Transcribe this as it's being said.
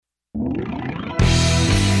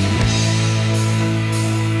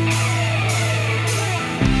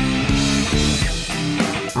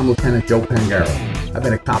I'm Lieutenant Joe Pangaro. I've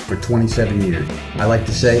been a cop for 27 years. I like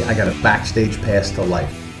to say I got a backstage pass to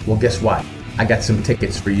life. Well, guess what? I got some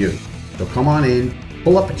tickets for you. So come on in,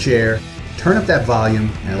 pull up a chair, turn up that volume,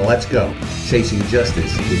 and let's go. Chasing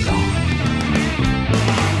Justice is on.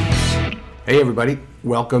 Hey everybody,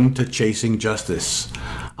 welcome to Chasing Justice.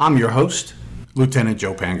 I'm your host, Lieutenant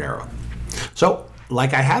Joe Pangaro. So,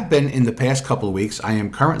 like I have been in the past couple of weeks, I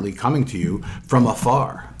am currently coming to you from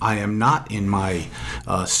afar. I am not in my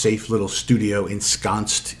safe little studio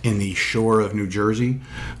ensconced in the shore of New Jersey,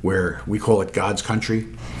 where we call it God's country.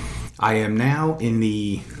 I am now in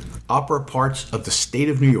the upper parts of the state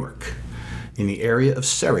of New York, in the area of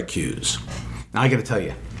Syracuse. Now I gotta tell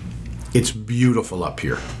you, it's beautiful up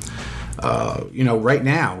here. Right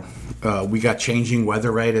now, we got changing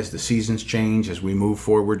weather right as the seasons change, as we move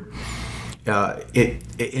forward. In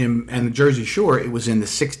the Jersey Shore, it was in the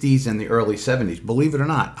 60s and the early 70s. Believe it or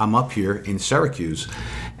not, I'm up here in Syracuse,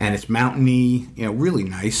 and it's mountainy, really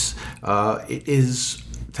nice.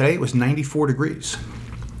 Today it was 94 degrees.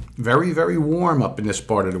 Very, very warm up in this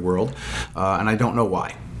part of the world, and I don't know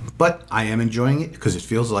why. But I am enjoying it because it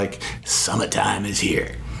feels like summertime is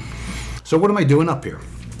here. So what am I doing up here?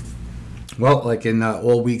 Well, like in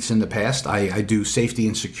all weeks in the past, I do safety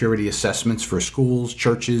and security assessments for schools,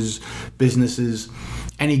 churches, businesses,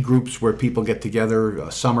 any groups where people get together,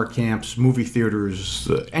 summer camps, movie theaters,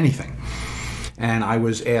 anything. And I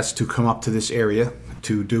was asked to come up to this area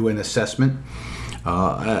to do an assessment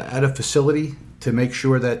at a facility to make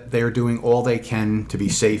sure that they're doing all they can to be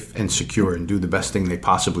safe and secure and do the best thing they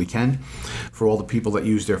possibly can for all the people that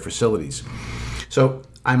use their facilities. So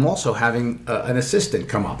I'm also having an assistant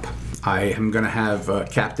come up. I am going to have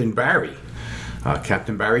Captain Barry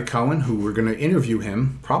Cohen, who we're going to interview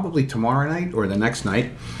him probably tomorrow night or the next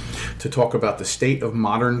night to talk about the state of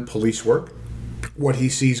modern police work, what he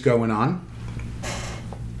sees going on,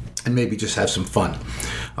 and maybe just have some fun.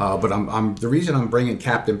 But the reason I'm bringing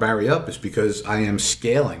Captain Barry up is because I am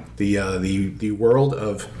scaling the world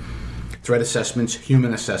of threat assessments,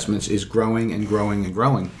 human assessments is growing and growing and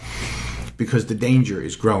growing. Because the danger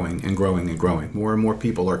is growing and growing and growing. More and more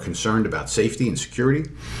people are concerned about safety and security,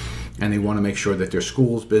 and they want to make sure that their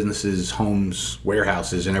schools, businesses, homes,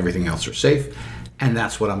 warehouses, and everything else are safe, and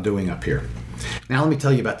that's what I'm doing up here. Now let me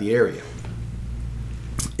tell you about the area.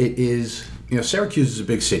 It is, Syracuse is a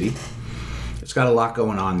big city. It's got a lot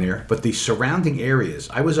going on there, but the surrounding areas,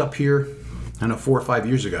 I was up here, 4 or 5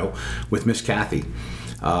 years ago with Miss Kathy.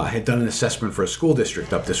 I had done an assessment for a school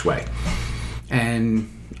district up this way,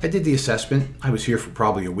 and I did the assessment. I was here for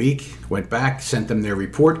probably a week, went back, sent them their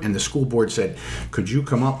report, and the school board said, could you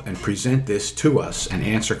come up and present this to us and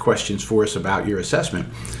answer questions for us about your assessment?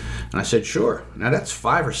 And I said, sure. Now that's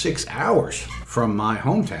 5 or 6 hours from my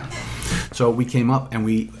hometown. So we came up and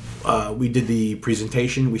we did the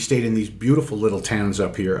presentation. We stayed in these beautiful little towns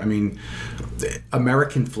up here. I mean,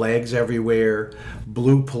 American flags everywhere,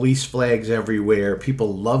 blue police flags everywhere.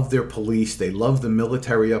 People love their police. They love the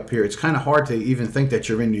military up here. It's kind of hard to even think that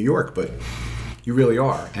you're in New York, but you really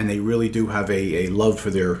are. And they really do have a love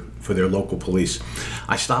for their local police.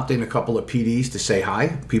 I stopped in a couple of PDs to say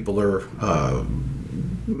hi. People are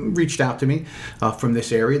reached out to me from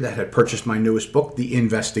this area that had purchased my newest book, The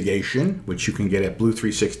Investigation, which you can get at Blue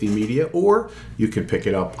 360 Media, or you can pick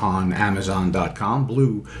it up on Amazon.com,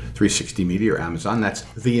 Blue 360 Media or Amazon. That's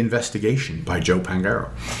The Investigation by Joe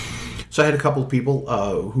Pangaro. So I had a couple of people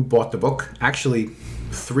who bought the book. Actually,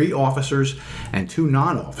 3 officers and 2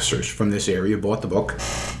 non-officers from this area bought the book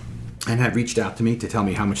and had reached out to me to tell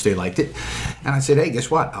me how much they liked it. And I said, hey, guess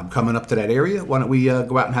what? I'm coming up to that area. Why don't we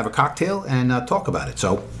go out and have a cocktail and talk about it?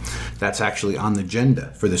 So that's actually on the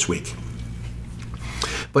agenda for this week.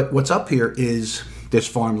 But what's up here is there's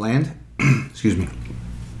farmland. Excuse me.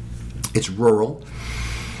 It's rural.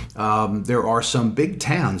 There are some big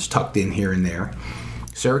towns tucked in here and there.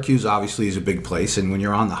 Syracuse obviously is a big place. And when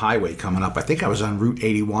you're on the highway coming up, I think I was on Route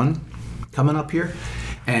 81 coming up here.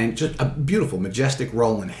 And just a beautiful, majestic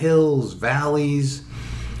rolling hills, valleys.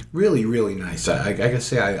 Really, really nice. I gotta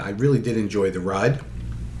say, I really did enjoy the ride.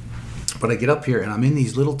 But I get up here and I'm in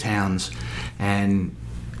these little towns, and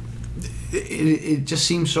it just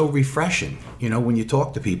seems so refreshing, when you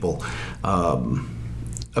talk to people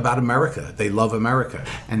about America. They love America.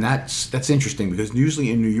 And that's interesting because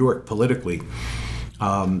usually in New York, politically,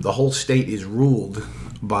 the whole state is ruled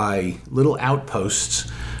by little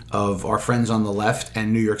outposts of our friends on the left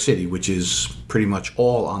and New York City, which is pretty much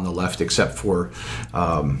all on the left except for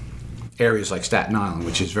areas like Staten Island,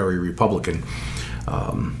 which is very Republican.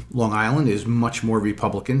 Long Island is much more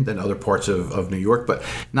Republican than other parts of New York, but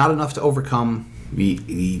not enough to overcome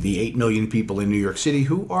the 8 million people in New York City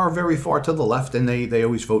who are very far to the left, and they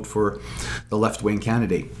always vote for the left-wing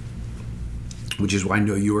candidate, which is why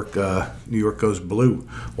New York goes blue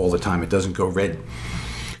all the time. It doesn't go red.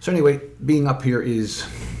 So anyway, being up here is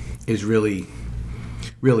really,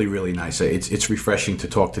 really, really nice. It's refreshing to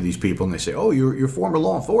talk to these people, and they say, "Oh, you're former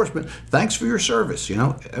law enforcement. Thanks for your service." You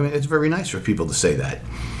know, I mean, it's very nice for people to say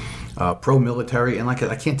that. Pro-military, and I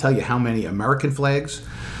can't tell you how many American flags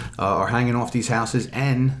are hanging off these houses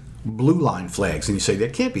and blue line flags. And you say there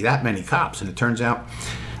can't be that many cops, and it turns out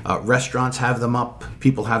restaurants have them up.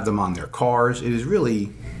 People have them on their cars. It is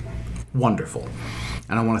really wonderful,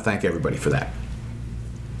 and I want to thank everybody for that.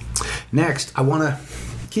 Next, I want to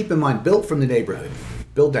keep in mind Bill from the neighborhood,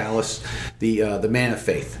 Bill Dallas, the man of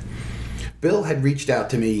faith. Bill had reached out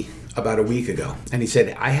to me about a week ago, and he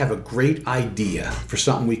said, "I have a great idea for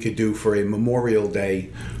something we could do for a Memorial Day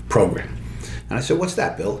program." And I said, "What's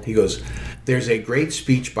that, Bill?" He goes, "There's a great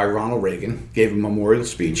speech by Ronald Reagan, gave a memorial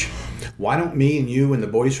speech. Why don't me and you and the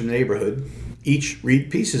boys from the neighborhood each read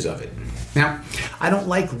pieces of it?" Now, I don't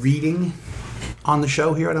like reading on the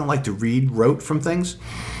show here. I don't like to rote from things.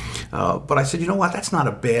 But I said, you know what? That's not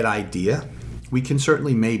a bad idea. We can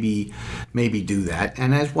certainly maybe do that.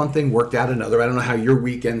 And as one thing worked out another, I don't know how your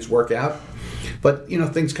weekends work out, but you know,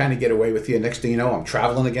 things kind of get away with you. Next thing you know, I'm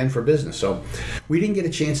traveling again for business. So we didn't get a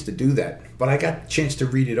chance to do that, but I got a chance to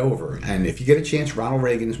read it over. And if you get a chance, Ronald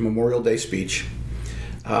Reagan's Memorial Day speech,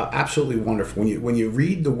 absolutely wonderful. When you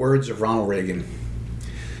read the words of Ronald Reagan,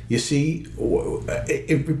 you see,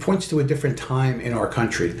 it points to a different time in our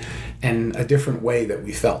country and a different way that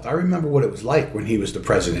we felt. I remember what it was like when he was the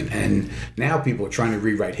president, and now people are trying to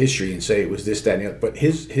rewrite history and say it was this, that, and the other. But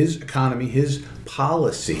his economy, his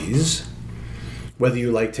policies, whether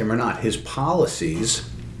you liked him or not, his policies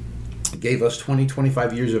gave us 20,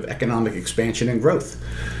 25 years of economic expansion and growth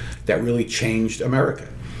that really changed America.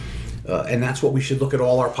 And that's what we should look at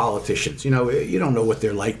all our politicians. You know, you don't know what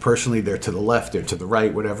they're like personally. They're to the left, they're to the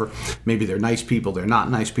right, whatever. Maybe they're nice people, they're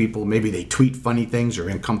not nice people. Maybe they tweet funny things or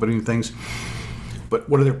accompanying things. But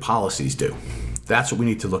what do their policies do? That's what we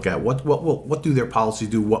need to look at. What do their policies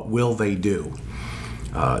do? What will they do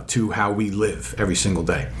to how we live every single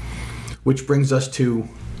day? Which brings us to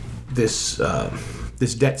this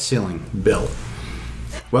debt ceiling bill.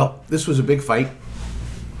 Well, this was a big fight.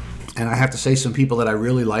 And I have to say, some people that I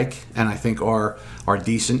really like and I think are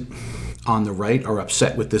decent on the right are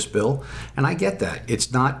upset with this bill. And I get that.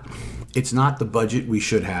 It's not the budget we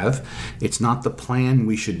should have. It's not the plan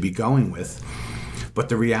we should be going with. But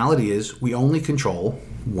the reality is we only control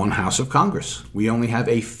one house of Congress. We only have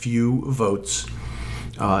a few votes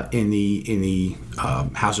in the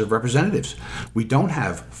House of Representatives. We don't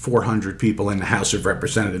have 400 people in the House of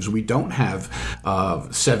Representatives. We don't have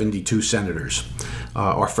 72 senators.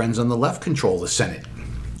 Our friends on the left control the Senate.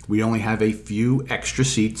 We only have a few extra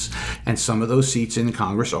seats, and some of those seats in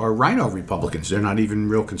Congress are rhino Republicans. They're not even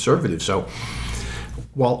real conservatives. So,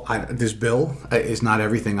 well, this bill is not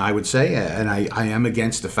everything I would say, and I am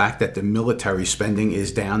against the fact that the military spending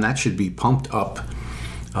is down. That should be pumped up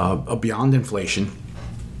beyond inflation.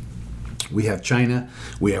 We have China,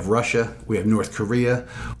 we have Russia, we have North Korea,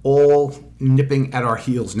 all nipping at our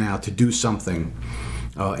heels now to do something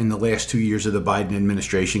in the last 2 years of the Biden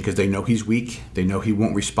administration because they know he's weak, they know he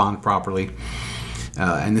won't respond properly,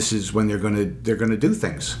 and this is when they're going to do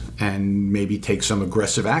things and maybe take some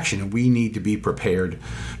aggressive action. And we need to be prepared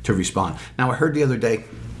to respond. Now, I heard the other day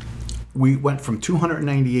we went from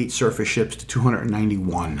 298 surface ships to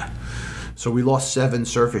 291. So we lost 7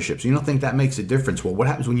 surface ships. You don't think that makes a difference? Well, what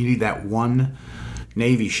happens when you need that one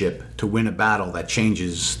Navy ship to win a battle that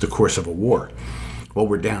changes the course of a war? Well,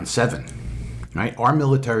 we're down 7, right? Our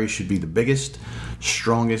military should be the biggest,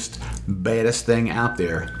 strongest, baddest thing out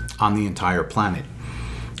there on the entire planet.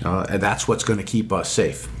 And that's what's going to keep us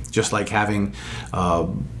safe. Just like having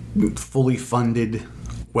fully funded,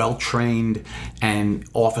 well-trained, and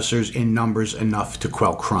officers in numbers enough to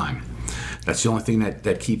quell crime. That's the only thing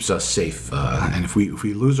that keeps us safe. And if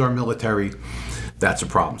we lose our military, that's a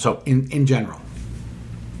problem. So in general,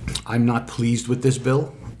 I'm not pleased with this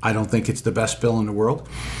bill. I don't think it's the best bill in the world.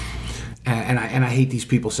 And I hate these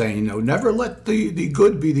people saying, you know, never let the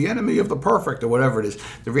good be the enemy of the perfect or whatever it is.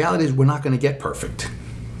 The reality is we're not going to get perfect.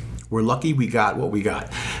 We're lucky we got what we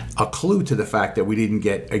got. A clue to the fact that we didn't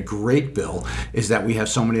get a great bill is that we have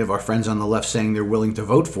so many of our friends on the left saying they're willing to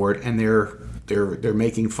vote for it, and they're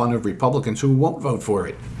making fun of Republicans who won't vote for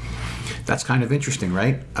it. That's kind of interesting,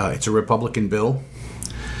 right? It's a Republican bill,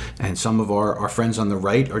 and some of our friends on the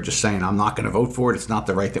right are just saying, I'm not going to vote for it. It's not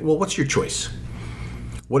the right thing. Well, what's your choice?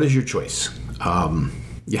 what is your choice?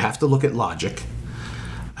 You have to look at logic,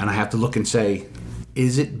 and I have to look and say,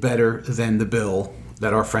 is it better than the bill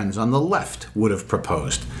that our friends on the left would have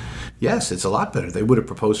proposed? Yes, it's a lot better. They would have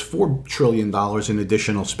proposed $4 trillion in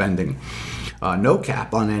additional spending. No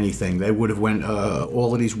cap on anything. They would have went,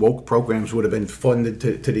 all of these woke programs would have been funded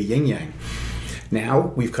to the yin-yang.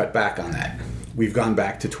 Now, we've cut back on that. We've gone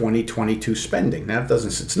back to 2022 spending. Now,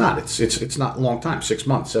 it's not a long time, 6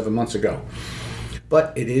 months, 7 months ago.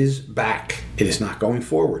 But it is back. It is not going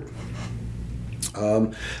forward.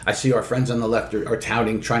 I see our friends on the left are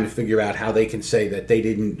touting, trying to figure out how they can say that they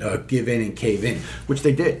didn't give in and cave in, which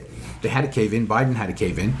they did. They had to cave in. Biden had to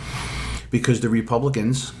cave in because the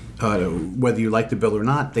Republicans, whether you like the bill or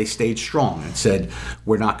not, they stayed strong and said,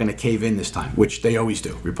 we're not going to cave in this time, which they always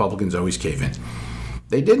do. Republicans always cave in.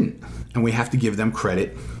 They didn't, and we have to give them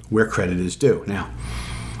credit where credit is due. Now,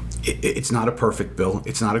 it's not a perfect bill.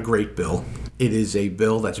 It's not a great bill. It is a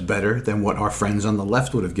bill that's better than what our friends on the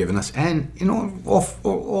left would have given us. And,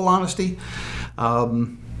 all honesty,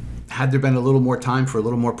 had there been a little more time for a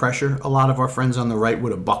little more pressure, a lot of our friends on the right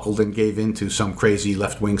would have buckled and gave in to some crazy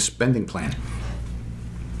left-wing spending plan.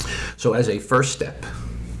 So as a first step,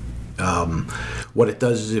 what it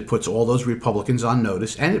does is it puts all those Republicans on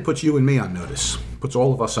notice, and it puts you and me on notice, puts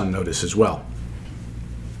all of us on notice as well,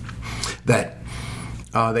 that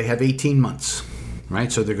they have 18 months. Right,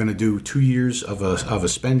 so they're going to do 2 years of a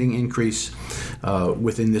spending increase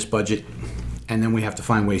within this budget, and then we have to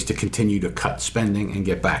find ways to continue to cut spending and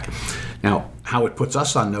get back. Now, how it puts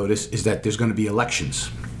us on notice is that there's going to be elections.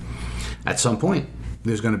 At some point,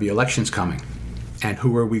 there's going to be elections coming, and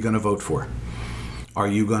who are we going to vote for? Are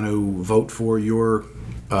you going to vote for your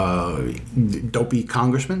dopey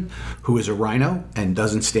congressman who is a rhino and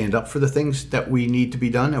doesn't stand up for the things that we need to be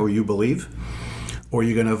done or you believe? Or are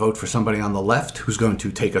you going to vote for somebody on the left who's going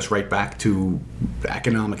to take us right back to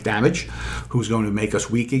economic damage, who's going to make us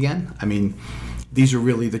weak again? I mean, these are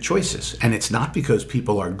really the choices. And it's not because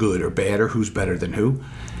people are good or bad or who's better than who.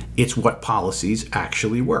 It's what policies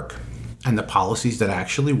actually work. And the policies that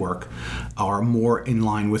actually work are more in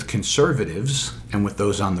line with conservatives and with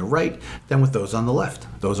those on the right than with those on the left.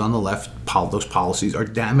 Those on the left, those policies are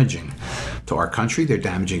damaging to our country. They're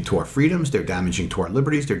damaging to our freedoms. They're damaging to our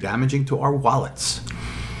liberties. They're damaging to our wallets,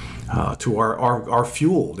 to our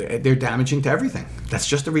fuel. They're damaging to everything. That's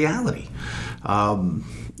just the reality.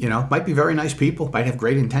 Might be very nice people, might have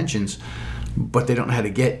great intentions, but they don't know how to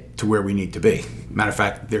get to where we need to be. Matter of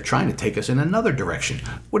fact, they're trying to take us in another direction.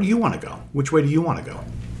 What do you want to go? Which way do you want to go?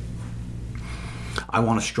 I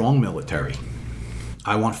want a strong military.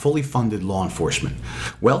 I want fully funded law enforcement,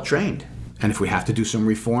 well trained. And if we have to do some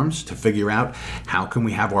reforms to figure out how can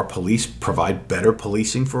we have our police provide better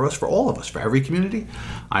policing for us, for all of us, for every community,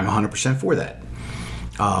 I'm 100% for that.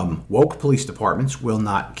 Woke police departments will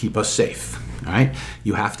not keep us safe. All right,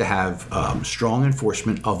 you have to have strong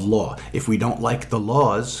enforcement of law. If we don't like the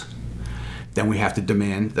laws, then we have to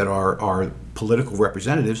demand that our political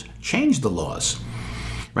representatives change the laws.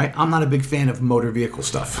 Right? I'm not a big fan of motor vehicle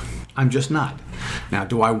stuff. I'm just not. Now,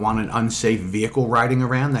 do I want an unsafe vehicle riding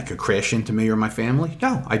around that could crash into me or my family?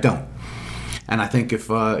 No, I don't. And I think if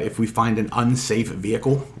we find an unsafe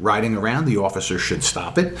vehicle riding around, the officer should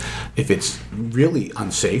stop it. If it's really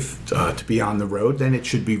unsafe to be on the road, then it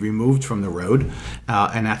should be removed from the road.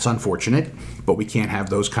 And that's unfortunate, but we can't have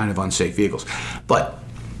those kind of unsafe vehicles. But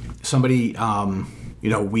somebody,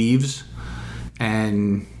 weaves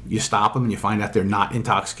and you stop them and you find out they're not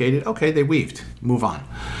intoxicated, okay, they weaved. Move on.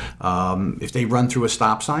 If they run through a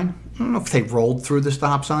stop sign, I don't know if they rolled through the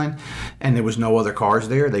stop sign and there was no other cars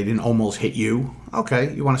there, they didn't almost hit you.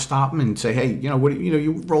 Okay, you want to stop them and say, hey,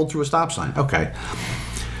 you rolled through a stop sign. Okay.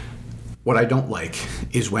 What I don't like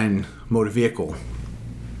is when motor vehicle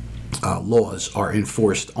laws are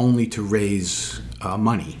enforced only to raise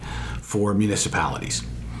money for municipalities.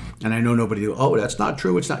 And I know nobody, that's not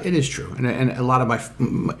true. It's not. It is true. And a lot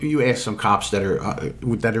of you ask some cops that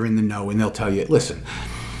are in the know, and they'll tell you, listen,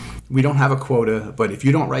 we don't have a quota, but if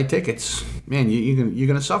you don't write tickets, man, you're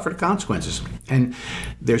going to suffer the consequences. And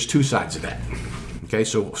there's two sides of that. Okay,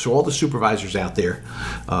 so all the supervisors out there,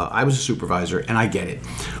 I was a supervisor, and I get it.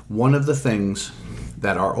 One of the things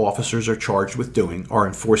that our officers are charged with doing are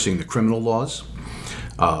enforcing the criminal laws,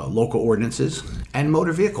 local ordinances, and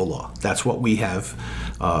motor vehicle law. That's what we have.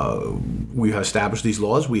 We have established these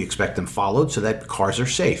laws. We expect them followed so that cars are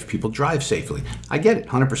safe. People drive safely. I get it,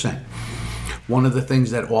 100%. One of the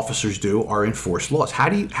things that officers do are enforce laws. How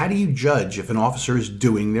do you judge if an officer is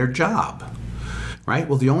doing their job? Right?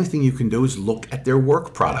 Well, the only thing you can do is look at their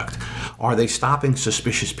work product. Are they stopping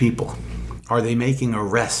suspicious people? Are they making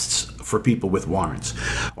arrests for people with warrants?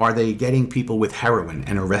 Are they getting people with heroin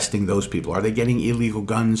and arresting those people? Are they getting illegal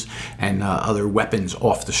guns and other weapons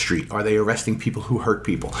off the street? Are they arresting people who hurt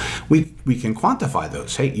people? We can quantify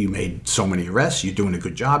those. Hey, you made so many arrests, you're doing a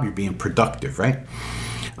good job, you're being productive, right?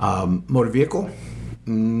 Motor vehicle,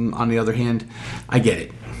 on the other hand, I get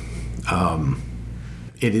it.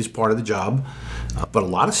 It is part of the job, but a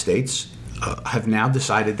lot of states have now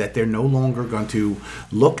decided that they're no longer going to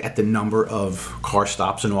look at the number of car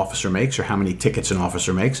stops an officer makes or how many tickets an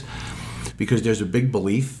officer makes, because there's a big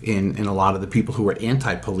belief in a lot of the people who are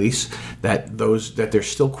anti-police that there's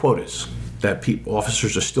still quotas, that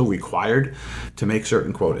officers are still required to make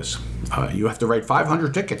certain quotas. You have to write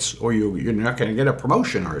 500 tickets or you're not going to get a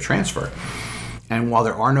promotion or a transfer. And while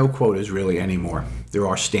there are no quotas really anymore, there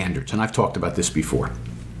are standards. And I've talked about this before.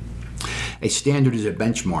 A standard is a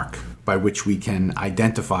benchmark by which we can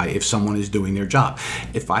identify if someone is doing their job.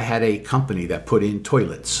 If I had a company that put in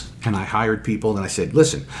toilets and I hired people and I said,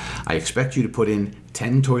 listen, I expect you to put in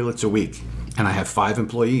 10 toilets a week, and I have 5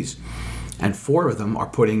 employees and 4 of them are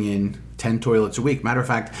putting in 10 toilets a week. Matter of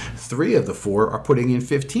fact, 3 of the 4 are putting in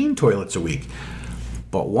 15 toilets a week,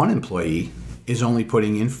 but 1 employee is only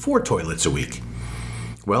putting in 4 toilets a week.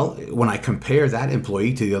 Well, when I compare that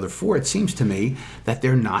employee to the other 4, it seems to me that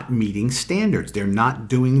they're not meeting standards. They're not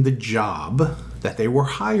doing the job that they were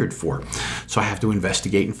hired for. So I have to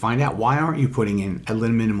investigate and find out, why aren't you putting in a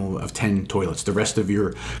minimum of 10 toilets? The rest of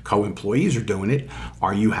your co-employees are doing it.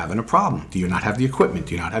 Are you having a problem? Do you not have the equipment?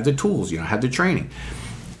 Do you not have the tools? Do you not have the training?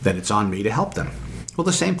 Then it's on me to help them. Well,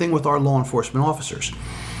 the same thing with our law enforcement officers.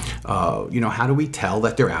 How do we tell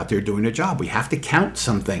that they're out there doing their job? We have to count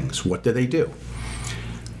some things. What do they do?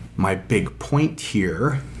 My big point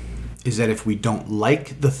here is that if we don't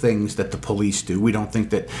like the things that the police do, we don't think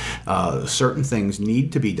that certain things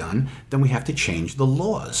need to be done, then we have to change the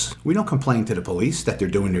laws. We don't complain to the police that they're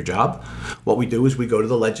doing their job. What we do is we go to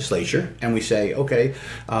the legislature and we say, okay,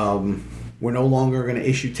 we're no longer going to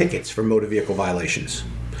issue tickets for motor vehicle violations.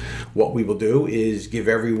 What we will do is give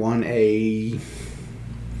everyone an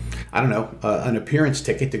appearance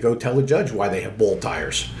ticket to go tell the judge why they have bald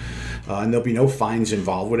tires. And there'll be no fines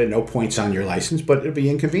involved with it, no points on your license, but it'll be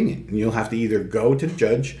inconvenient. And you'll have to either go to the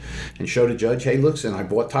judge and show the judge, hey, listen, I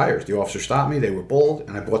bought tires. The officer stopped me, they were bald,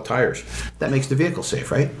 and I bought tires. That makes the vehicle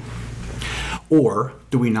safe, right? Or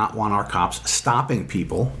do we not want our cops stopping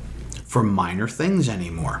people for minor things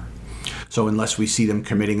anymore? So unless we see them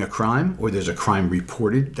committing a crime or there's a crime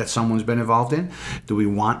reported that someone's been involved in, do we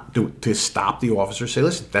want to stop the officer, say,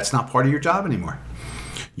 listen, that's not part of your job anymore.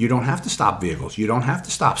 You don't have to stop vehicles. You don't have to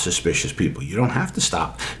stop suspicious people. You don't have to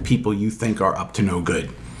stop people you think are up to no good,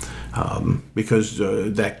 because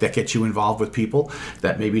that gets you involved with people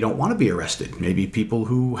that maybe don't want to be arrested. Maybe people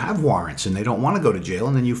who have warrants and they don't want to go to jail,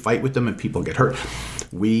 and then you fight with them and people get hurt.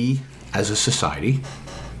 We, as a society,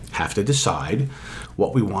 have to decide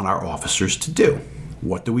what we want our officers to do.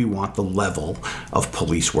 What do we want the level of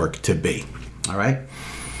police work to be? All right?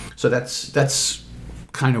 So that's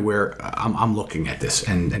kind of where I'm looking at this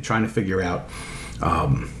and trying to figure out,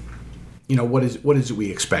 what is it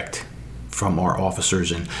we expect from our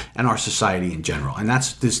officers and our society in general. And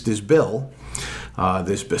that's this bill.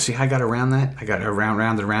 See, I got around that. I got around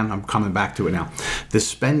and around. I'm coming back to it now. This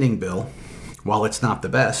spending bill, while it's not the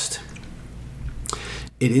best,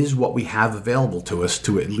 it is what we have available to us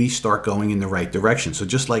to at least start going in the right direction. So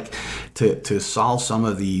just like to solve some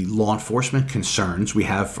of the law enforcement concerns we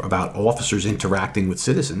have about officers interacting with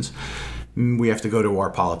citizens, we have to go to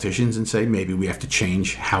our politicians and say, maybe we have to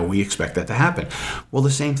change how we expect that to happen. Well,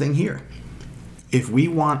 the same thing here. If we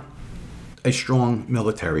want a strong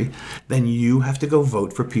military, then you have to go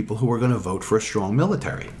vote for people who are going to vote for a strong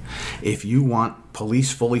military. If you want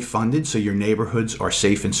police fully funded so your neighborhoods are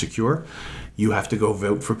safe and secure, you have to go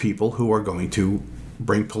vote for people who are going to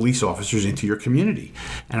bring police officers into your community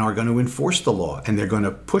and are going to enforce the law, and they're going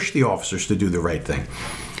to push the officers to do the right thing.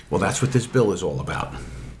 Well, that's what this bill is all about.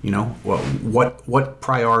 What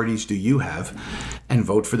priorities do you have? And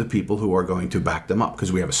vote for the people who are going to back them up,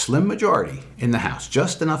 because we have a slim majority in the House,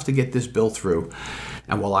 just enough to get this bill through.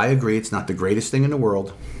 And while I agree it's not the greatest thing in the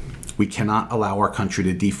world, we cannot allow our country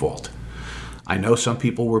to default. I know some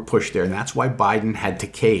people were pushed there, and that's why Biden had to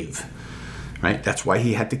cave, right? That's why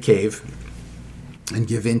he had to cave and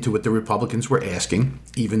give in to what the Republicans were asking,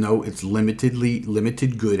 even though it's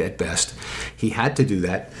limited good at best. He had to do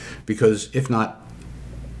that because if not,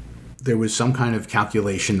 there was some kind of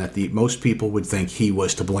calculation that most people would think he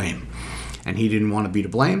was to blame. And he didn't want to be to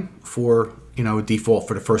blame for, a default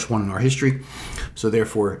for the first one in our history. So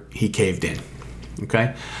therefore, he caved in.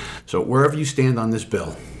 Okay? So wherever you stand on this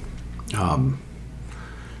bill,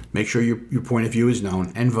 make sure your point of view is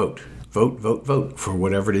known and vote. vote, vote, vote for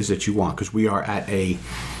whatever it is that you want, because we are at a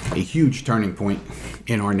huge turning point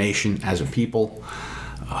in our nation as a people.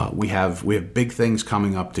 We have big things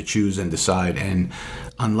coming up to choose and decide, and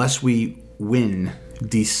unless we win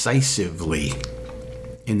decisively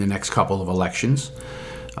in the next couple of elections,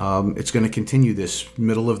 it's going to continue this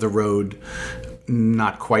middle of the road,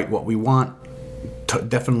 not quite what we want,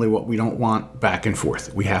 definitely what we don't want, back and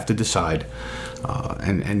forth. We have to decide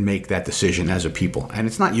and make that decision as a people. And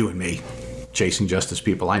it's not you and me, chasing justice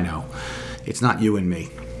people, I know. It's not you and me.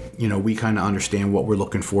 We kind of understand what we're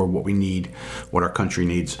looking for, what we need, what our country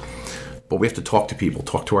needs. But we have to talk to people,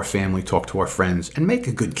 talk to our family, talk to our friends, and make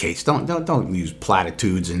a good case. Don't use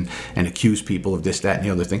platitudes and accuse people of this, that, and the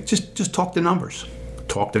other thing. Just talk the numbers.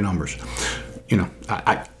 Talk the numbers.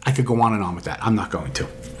 I could go on and on with that. I'm not going to.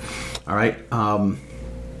 All right.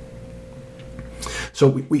 So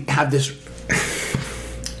we have this.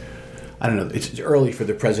 I don't know. It's early for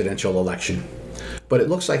the presidential election, but it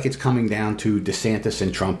looks like it's coming down to DeSantis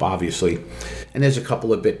and Trump, obviously. And there's a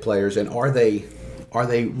couple of bit players. And are they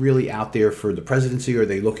really out there for the presidency, or are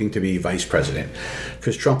they looking to be vice president?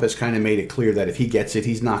 Because Trump has kind of made it clear that if he gets it,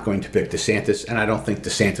 he's not going to pick DeSantis, and I don't think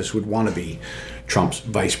DeSantis would want to be Trump's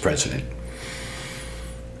vice president.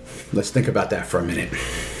 Let's think about that for a minute.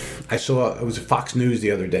 I saw, it was Fox News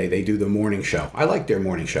the other day, they do the morning show. I like their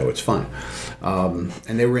morning show, it's fun. And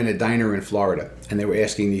they were in a diner in Florida, and they were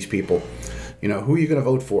asking these people, who are you going to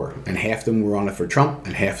vote for? And half of them were on it for Trump,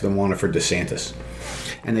 and half of them wanted for DeSantis.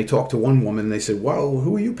 And they talked to one woman, and they said, well,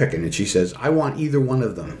 who are you picking? And she says, I want either one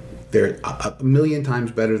of them. They're a million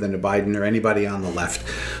times better than a Biden or anybody on the left.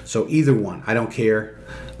 So either one. I don't care.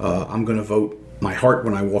 I'm going to vote my heart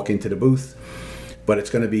when I walk into the booth. But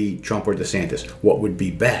it's going to be Trump or DeSantis. What would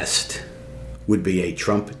be best would be a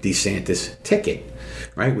Trump-DeSantis ticket.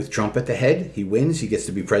 Right? With Trump at the head, he wins. He gets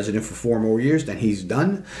to be president for 4 more years. Then he's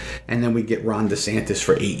done. And then we get Ron DeSantis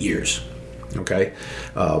for 8 years. Okay?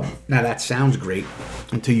 Now that sounds great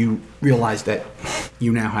until you realize that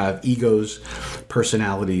you now have egos,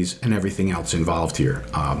 personalities, and everything else involved here.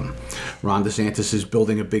 Ron DeSantis is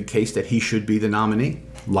building a big case that he should be the nominee.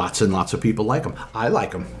 Lots and lots of people like him. I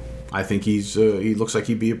like him. I think he looks like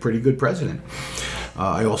he'd be a pretty good president.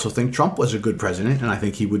 I also think Trump was a good president, and I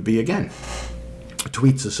think he would be again.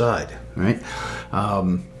 Tweets aside, right?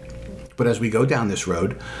 But as we go down this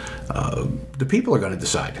road, the people are going to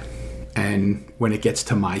decide. And when it gets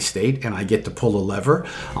to my state and I get to pull a lever,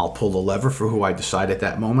 I'll pull the lever for who I decide at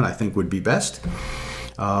that moment I think would be best.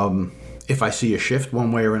 If I see a shift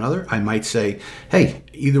one way or another, I might say, hey,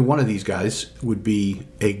 either one of these guys would be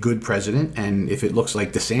a good president. And if it looks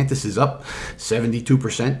like DeSantis is up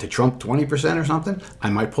 72% to Trump 20% or something, I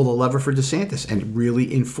might pull a lever for DeSantis and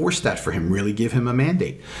really enforce that for him, really give him a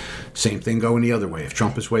mandate. Same thing going the other way. If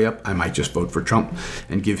Trump is way up, I might just vote for Trump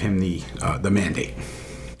and give him the mandate.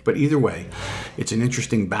 But either way, it's an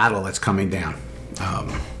interesting battle that's coming down.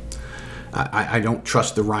 I don't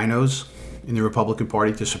trust the rhinos in the Republican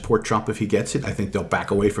Party to support Trump if he gets it. I think they'll back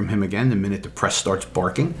away from him again the minute the press starts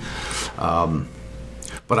barking.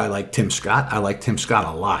 But I like Tim Scott. I like Tim Scott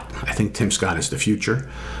a lot. I think Tim Scott is the future.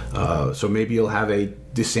 So maybe you'll have a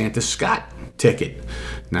DeSantis-Scott ticket.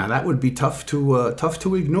 Now that would be tough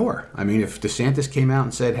to ignore. I mean, if DeSantis came out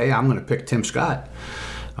and said, hey, I'm going to pick Tim Scott,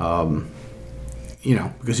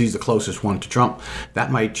 because he's the closest one to Trump,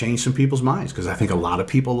 that might change some people's minds, because I think a lot of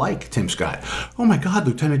people like Tim Scott. Oh my God,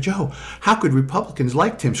 Lieutenant Joe, how could Republicans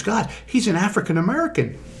like Tim Scott? He's an African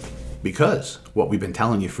American. Because what we've been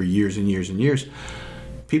telling you for years and years and years,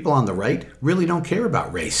 people on the right really don't care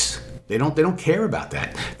about race. They don't care about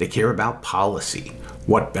that. They care about policy.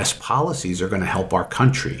 What best policies are going to help our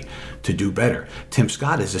country to do better? Tim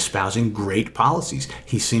Scott is espousing great policies.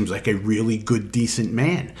 He seems like a really good, decent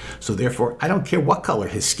man. So therefore, I don't care what color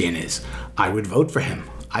his skin is. I would vote for him.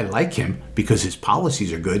 I like him because his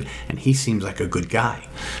policies are good and he seems like a good guy,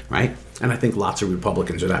 right? And I think lots of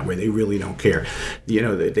Republicans are that way. They really don't care.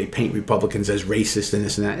 They paint Republicans as racist and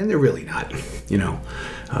this and that, and they're really not.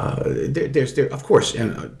 Of course,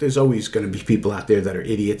 and there's always going to be people out there that are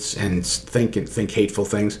idiots and think hateful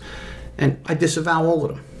things, and I disavow all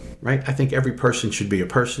of them. Right? I think every person should be a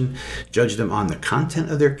person. Judge them on the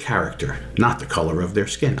content of their character, not the color of their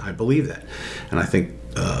skin. I believe that, and I think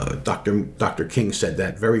Dr. King said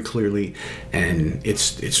that very clearly, and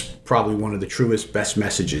it's probably one of the truest, best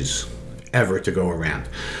messages ever to go around.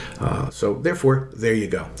 So therefore, there you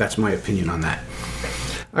go. That's my opinion on that.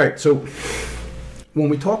 All right. So when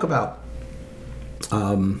we talk about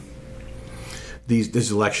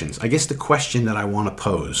these elections, I guess the question that I want to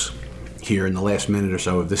pose here in the last minute or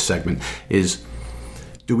so of this segment is,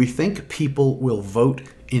 do we think people will vote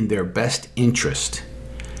in their best interest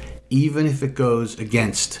even if it goes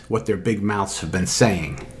against what their big mouths have been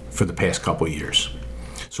saying for the past couple of years.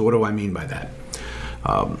 So what do I mean by that?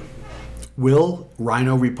 Will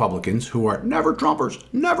rhino Republicans, who are never Trumpers,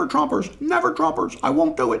 never Trumpers, never Trumpers, I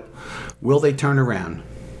won't do it, will they turn around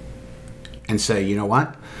and say, you know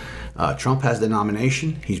what? Trump has the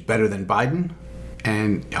nomination. He's better than Biden.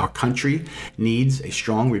 And our country needs a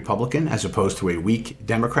strong Republican as opposed to a weak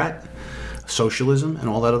Democrat, socialism and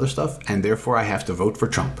all that other stuff. And therefore, I have to vote for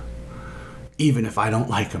Trump, even if I don't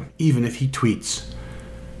like him, even if he tweets.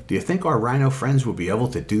 Do you think our rhino friends will be able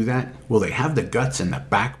to do that? Will they have the guts and the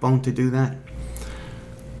backbone to do that?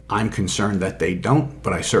 I'm concerned that they don't,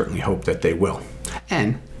 but I certainly hope that they will.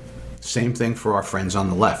 And same thing for our friends on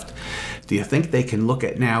the left. Do you think they can look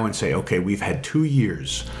at now and say, okay, we've had 2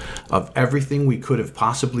 years of everything we could have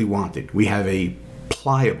possibly wanted. We have a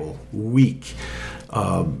pliable, weak,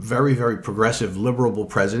 very, very progressive, liberal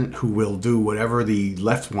president who will do whatever the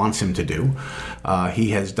left wants him to do.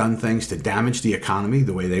 He has done things to damage the economy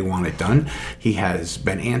the way they want it done. He has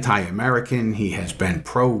been anti-American. He has been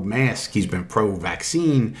pro-mask. He's been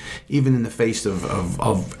pro-vaccine, even in the face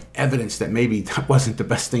of evidence that maybe that wasn't the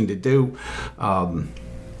best thing to do.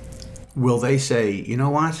 Will they say, you know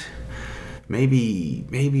what? Maybe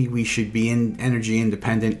we should be energy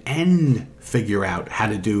independent and figure out how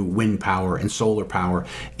to do wind power and solar power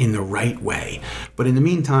in the right way. But in the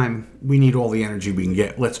meantime, we need all the energy we can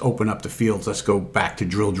get. Let's open up the fields. Let's go back to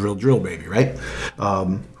drill, drill, drill, baby, right?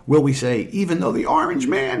 Will we say, even though the orange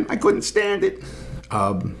man, I couldn't stand it?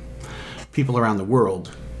 People around the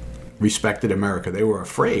world respected America. They were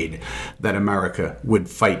afraid that America would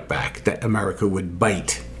fight back, that America would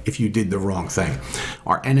bite if you did the wrong thing.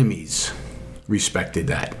 Our enemies respected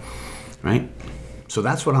that, right? So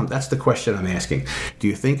that's the question I'm asking. Do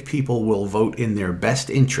you think people will vote in their best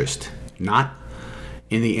interest, not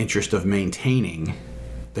in the interest of maintaining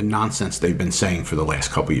the nonsense they've been saying for the last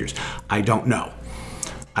couple of years? I don't know.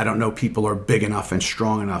 I don't know people are big enough and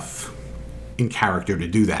strong enough in character to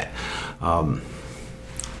do that.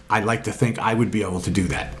 I'd like to think I would be able to do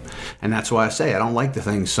that. And that's why I say I don't like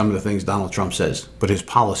some of the things Donald Trump says, but his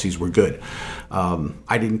policies were good.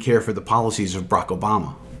 I didn't care for the policies of Barack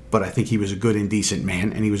Obama, but I think he was a good and decent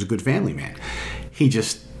man, and he was a good family man.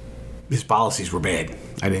 His policies were bad.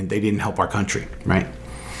 They didn't help our country, right? All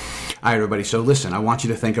right, everybody. So listen, I want you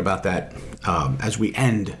to think about that as we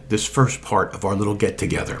end this first part of our little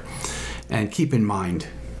get-together. And keep in mind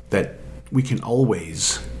that we can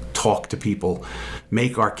always talk to people,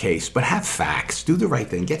 make our case, but have facts. Do the right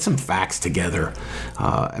thing. Get some facts together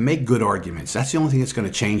and make good arguments. That's the only thing that's going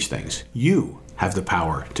to change things. You have the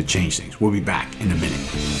power to change things. We'll be back in a minute.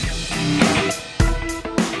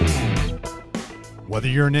 Whether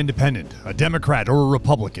you're an independent, a Democrat, or a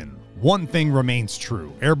Republican, one thing remains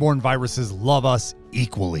true. Airborne viruses love us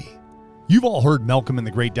equally. You've all heard Malcolm and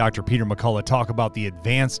the great Dr. Peter McCullough talk about the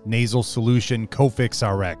advanced nasal solution Cofix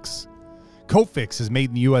RX. Cofix is made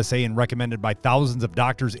in the USA and recommended by thousands of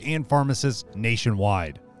doctors and pharmacists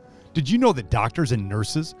nationwide. Did you know that doctors and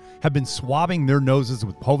nurses have been swabbing their noses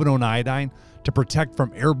with povidone iodine to protect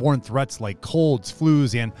from airborne threats like colds,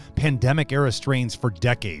 flus, and pandemic-era strains for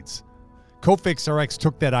decades? Cofix RX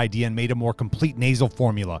took that idea and made a more complete nasal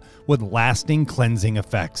formula with lasting cleansing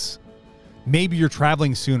effects. Maybe you're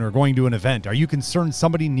traveling soon or going to an event. Are you concerned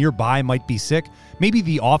somebody nearby might be sick? Maybe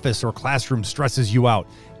the office or classroom stresses you out.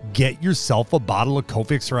 Get yourself a bottle of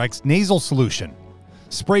Cofix RX nasal solution.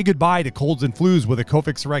 Spray goodbye to colds and flus with a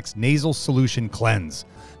Cofix RX nasal solution cleanse.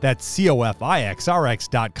 That's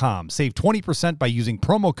COFIXRX.com. Save 20% by using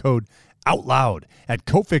promo code OUTLOUD at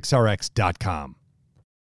COFIXRX.com.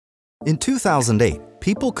 In 2008,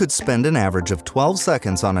 people could spend an average of 12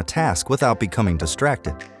 seconds on a task without becoming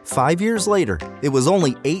distracted. 5 years later, it was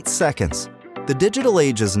only 8 seconds. The digital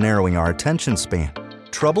age is narrowing our attention span.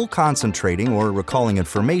 Trouble concentrating or recalling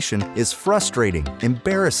information is frustrating,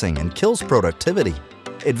 embarrassing, and kills productivity.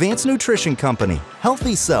 Advanced nutrition company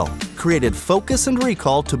Healthy Cell created Focus and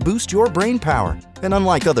Recall to boost your brain power. And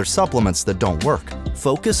unlike other supplements that don't work,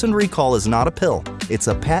 Focus and Recall is not a pill. It's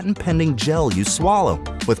a patent-pending gel you swallow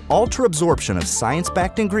with ultra-absorption of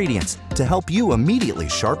science-backed ingredients to help you immediately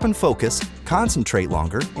sharpen focus, concentrate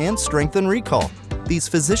longer, and strengthen recall. These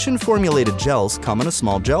physician-formulated gels come in a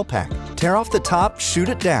small gel pack. Tear off the top, shoot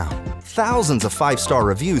it down. Thousands of 5-star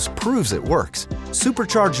reviews proves it works.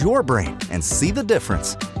 Supercharge your brain and see the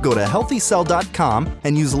difference. Go to healthycell.com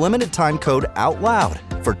and use limited time code OUTLOUD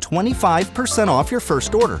for 25% off your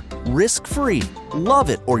first order. Risk-free. Love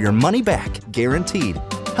it or your money back. Guaranteed.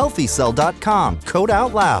 Healthycell.com, code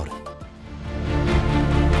OUTLOUD.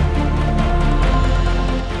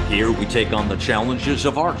 Here we take on the challenges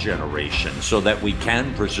of our generation so that we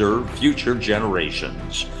can preserve future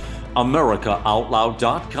generations.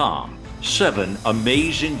 AmericaOutloud.com. 7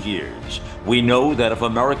 amazing years. We know that if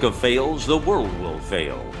America fails, the world will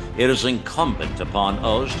fail. It is incumbent upon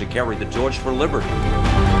us to carry the torch for liberty.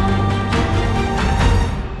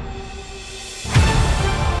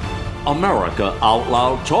 America Out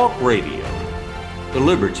Loud Talk Radio.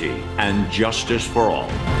 Liberty and justice for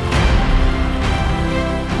all.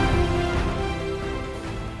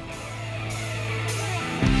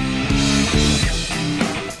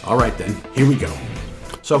 All right, then, here we go.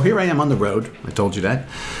 So here I am on the road. I told you that.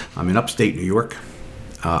 I'm in upstate New York.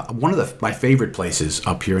 One of my favorite places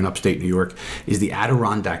up here in upstate New York is the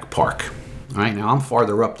Adirondack Park. All right, now I'm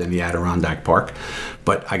farther up than the Adirondack Park,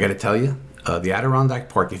 but I got to tell you, the Adirondack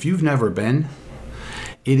Park, if you've never been,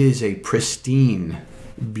 it is a pristine,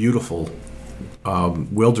 beautiful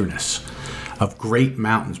wilderness of great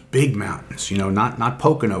mountains, big mountains, not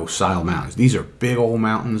Pocono-style mountains. These are big old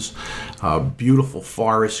mountains, beautiful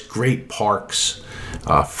forests, great parks,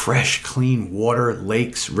 fresh, clean water,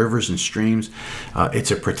 lakes, rivers, and streams.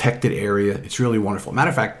 It's a protected area. It's really wonderful. Matter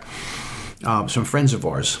of fact, some friends of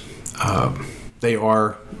ours, they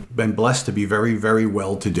are been blessed to be very, very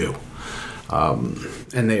well-to-do.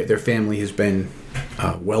 And their family has been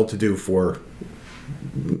well-to-do for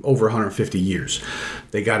over 150 years.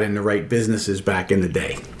 They got in the right businesses back in the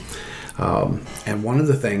day. And one of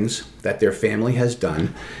the things that their family has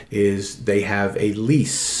done is they have a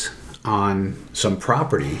lease on some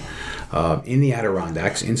property in the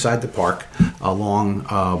Adirondacks, inside the park, along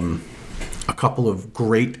a couple of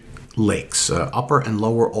great lakes, Upper and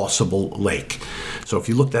Lower Ausable Lake. So if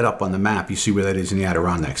you look that up on the map, you see where that is in the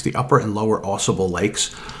Adirondacks. The Upper and Lower Ausable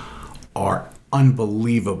Lakes are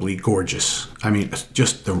unbelievably gorgeous. I mean,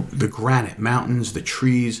 just the granite mountains, the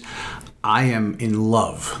trees. I am in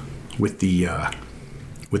love with the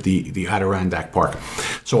Adirondack Park.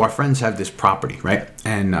 So our friends have this property, right?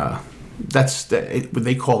 And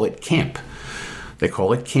they call it camp. They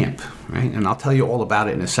call it camp, right? And I'll tell you all about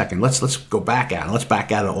it in a second. Let's go back out. Let's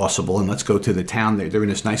back out of Ausable and let's go to the town. They're in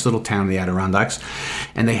this nice little town, the Adirondacks,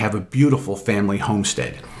 and they have a beautiful family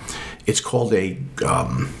homestead. It's called a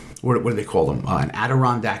what do they call them? An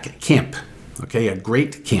Adirondack camp. Okay, a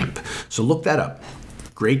great camp. So look that up.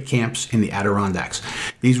 Great camps in the Adirondacks.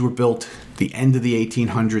 These were built the end of the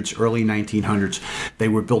 1800s, early 1900s. They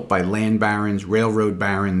were built by land barons, railroad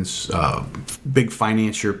barons, big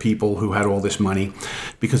financier people who had all this money,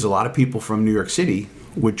 because a lot of people from New York City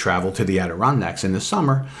would travel to the Adirondacks in the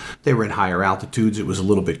summer. They were in higher altitudes. It was a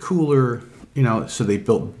little bit cooler, so they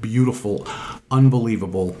built beautiful,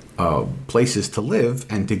 unbelievable places to live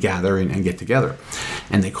and to gather and get together.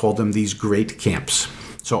 And they called them these great camps.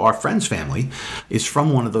 So our friend's family is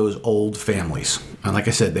from one of those old families. And like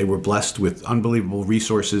I said, they were blessed with unbelievable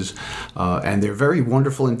resources, and they're very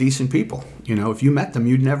wonderful and decent people. If you met them,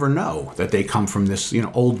 you'd never know that they come from this,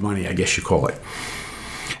 old money, I guess you call it.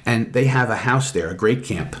 And they have a house there, a great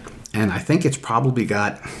camp. And I think it's probably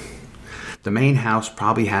the main house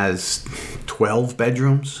probably has 12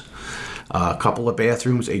 bedrooms. A couple of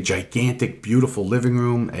bathrooms, a gigantic, beautiful living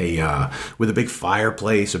room, with a big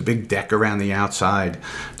fireplace, a big deck around the outside.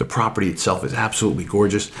 The property itself is absolutely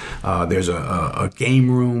gorgeous. There's a game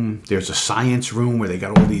room. There's a science room where they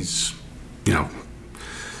got all these,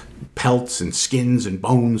 pelts and skins and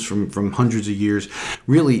bones from hundreds of years.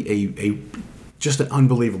 Really just an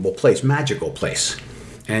unbelievable place, magical place.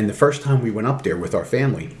 And the first time we went up there with our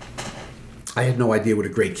family, I had no idea what a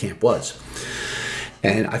great camp was.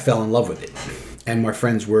 And I fell in love with it. And my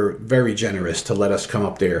friends were very generous to let us come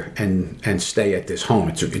up there and stay at this home.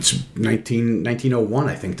 It's 1901,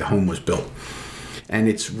 I think the home was built. And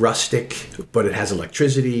it's rustic, but it has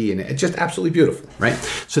electricity, and it's just absolutely beautiful, right?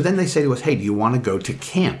 So then they say to us, hey, do you want to go to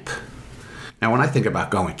camp? Now, when I think about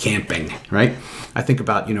going camping, right, I think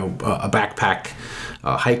about, a backpack,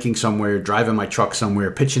 hiking somewhere, driving my truck somewhere,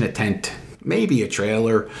 pitching a tent, maybe a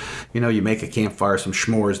trailer, you make a campfire, some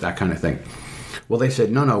s'mores, that kind of thing. Well, they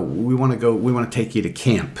said, no, we want to take you to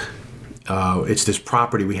camp. It's this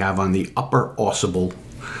property we have on the Upper Ausable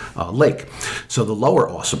Lake. So the Lower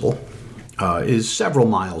Ausable is several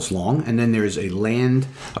miles long, and then there's a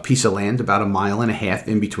piece of land about 1.5 miles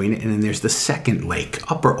in between it, and then there's the second lake,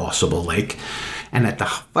 Upper Ausable Lake, and at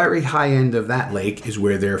the very high end of that lake is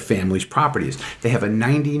where their family's property is. They have a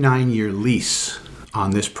 99-year lease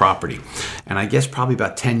on this property, and I guess probably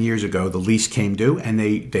about 10 years ago the lease came due, and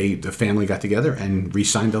the family got together and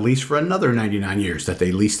re-signed the lease for another 99 years that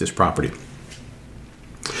they leased this property.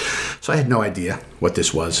 So I had no idea what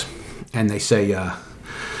this was, and they say,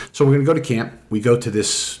 so we're going to go to camp. We go to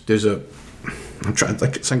this, there's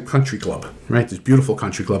like some country club, right? This beautiful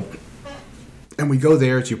country club. And we go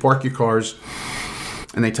there, you park your cars,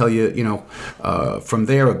 and they tell you, from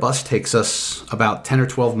there a bus takes us about 10 or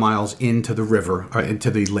 12 miles into the river, or into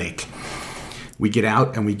the lake. We get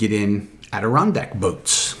out and we get in Adirondack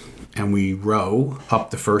boats, and we row up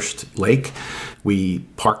the first lake. We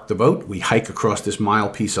park the boat, we hike across this mile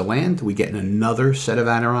piece of land, we get in another set of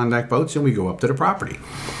Adirondack boats, and we go up to the property.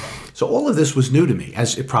 So all of this was new to me,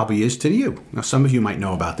 as it probably is to you. Now, some of you might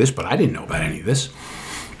know about this, but I didn't know about any of this.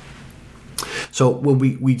 So when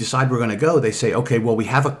we decide we're going to go, they say, okay, well, we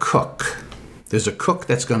have a cook. There's a cook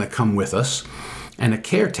that's going to come with us and a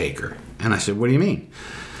caretaker. And I said, what do you mean?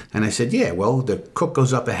 And I said, yeah, well, the cook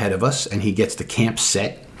goes up ahead of us and he gets the camp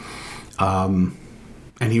set.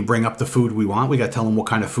 And he'll bring up the food we want. We got to tell him what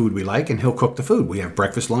kind of food we like, and he'll cook the food. We have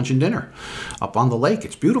breakfast, lunch, and dinner up on the lake.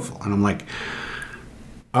 It's beautiful. And I'm like,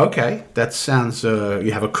 okay, that sounds,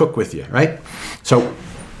 you have a cook with you, right? So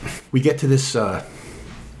we get to this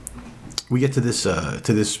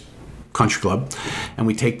country club, and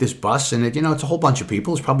we take this bus, and it's a whole bunch of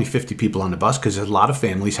people. There's probably 50 people on the bus because a lot of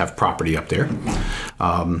families have property up there.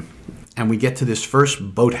 And we get to this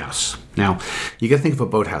first boathouse. Now, you got to think of a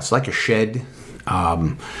boathouse like a shed,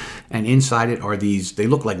 and inside it are these, they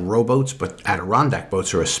look like rowboats, but Adirondack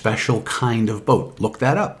boats are a special kind of boat. Look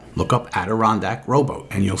that up. Look up Adirondack rowboat,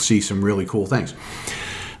 and you'll see some really cool things.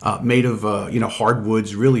 Made of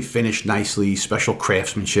hardwoods, really finished nicely, special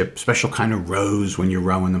craftsmanship, special kind of rows when you're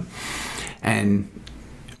rowing them. And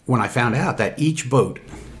when I found out that each boat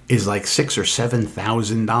is like $6,000 or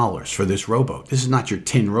 $7,000 for this rowboat. This is not your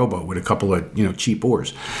tin rowboat with a couple of cheap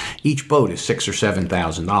oars. Each boat is $6,000 or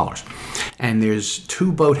 $7,000, and there's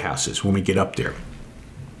 2 boathouses when we get up there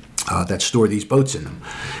that store these boats in them.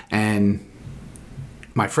 And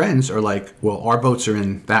my friends are like, well, our boats are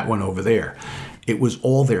in that one over there. It was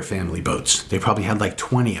all their family boats. They probably had like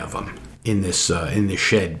 20 of them in this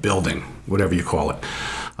shed building, whatever you call it.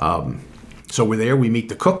 So we're there. We meet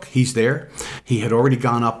the cook. He's there. He had already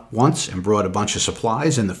gone up once and brought a bunch of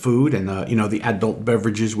supplies and the food and the adult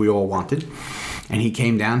beverages we all wanted. And he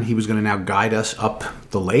came down. He was going to now guide us up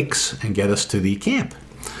the lakes and get us to the camp.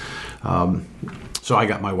 So I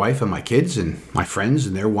got my wife and my kids and my friends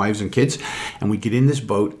and their wives and kids, and we get in this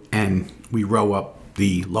boat and we row up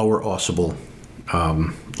the Lower Ausable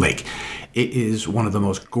Lake. It is one of the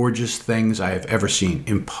most gorgeous things I have ever seen.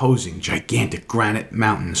 Imposing, gigantic granite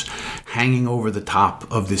mountains hanging over the top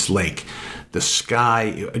of this lake. The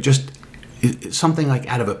sky, just something like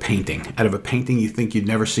out of a painting. Out of a painting you think you'd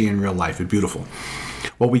never see in real life. It's beautiful.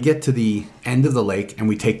 Well, we get to the end of the lake and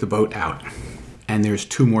we take the boat out. And there's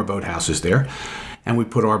 2 more boathouses there. And we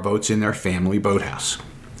put our boats in their family boathouse.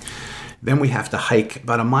 Then we have to hike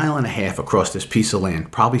about 1.5 miles across this piece of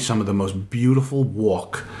land. Probably some of the most beautiful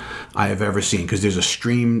walk I have ever seen, because there's a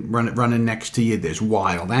stream running next to you. There's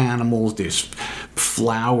wild animals. There's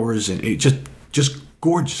flowers, and it just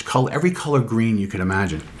gorgeous color, every color green you can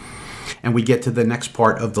imagine. And we get to the next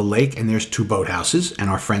part of the lake, and there's 2 boathouses, and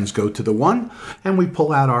our friends go to the one, and we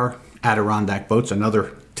pull out our Adirondack boats,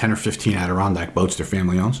 another 10 or 15 Adirondack boats their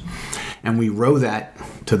family owns, and we row that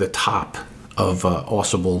to the top of Upper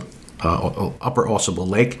Ausable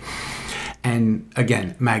Lake. And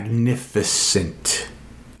again, magnificent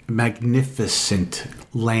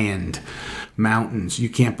land, mountains. You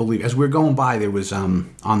can't believe. As we were going by, there was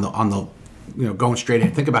on the going straight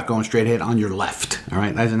ahead. Think about going straight ahead on your left. All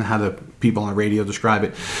right, that isn't how the people on radio describe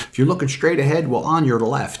it. If you're looking straight ahead, well, on your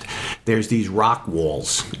left, there's these rock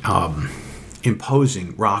walls.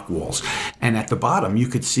 Imposing rock walls, and at the bottom you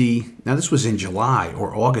could see, now this was in July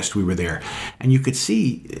or August we were there, and you could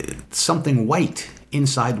see something white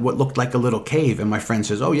inside what looked like a little cave, and my friend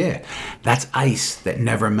says, oh yeah, that's ice that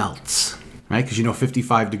never melts, right? Because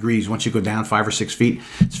 55 degrees, once you go down 5 or 6 feet,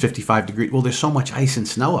 it's 55 degrees. Well, there's so much ice and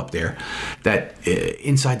snow up there that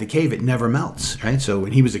inside the cave it never melts, right? So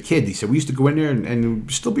when he was a kid, he said we used to go in there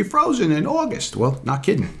and still be frozen in August. Well, not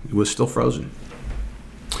kidding, it was still frozen.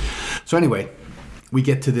 So anyway, we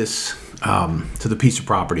get to this, to the piece of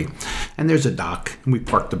property, and there's a dock, and we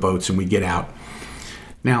park the boats, and we get out.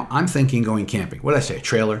 Now, I'm thinking going camping. What did I say, a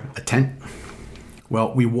trailer, a tent?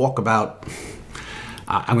 Well, we walk about,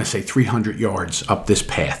 I'm going to say 300 yards up this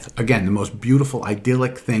path. Again, the most beautiful,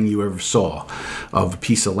 idyllic thing you ever saw of a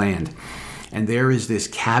piece of land. And there is this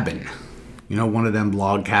cabin, one of them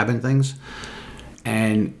log cabin things,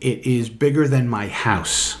 and it is bigger than my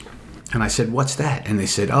house. And I said, what's that? And they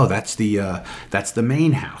said, oh, that's the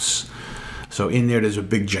main house. So in there's a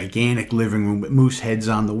big gigantic living room with moose heads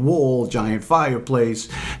on the wall, giant fireplace.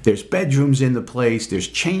 There's bedrooms in the place. There's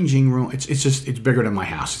changing room. It's bigger than my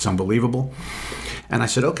house. It's unbelievable. And I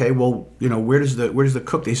said, okay, well, where does the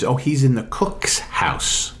cook? They said, oh, he's in the cook's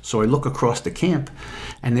house. So I look across the camp,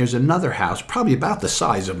 and there's another house, probably about the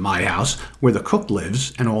size of my house, where the cook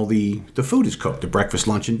lives, and all the food is cooked, the breakfast,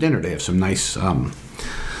 lunch, and dinner. They have some nice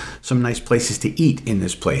places to eat in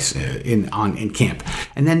this place in camp.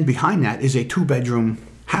 And then behind that is a 2-bedroom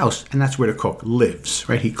house, and that's where the cook lives,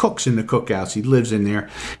 right? He cooks in the cookhouse. He lives in there,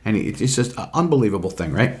 and it's just an unbelievable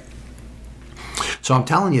thing, right? So I'm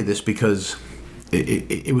telling you this because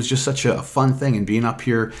it was just such a fun thing, and being up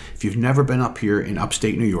here, if you've never been up here in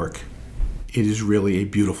upstate New York, it is really a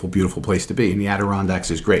beautiful, beautiful place to be, and the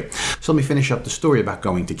Adirondacks is great. So let me finish up the story about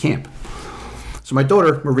going to camp. So my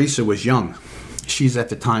daughter, Marisa, was young. She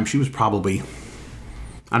was probably,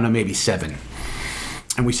 I don't know, maybe 7.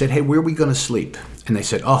 And we said, hey, where are we going to sleep? And they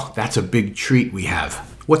said, oh, that's a big treat we have.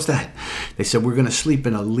 What's that? They said, we're going to sleep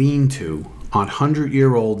in a lean-to on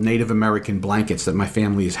 100-year-old Native American blankets that my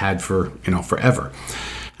family has had for, forever.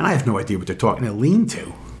 And I have no idea what they're talking. A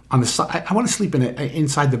lean-to on the side. I want to sleep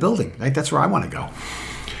inside the building. Right? That's where I want to go.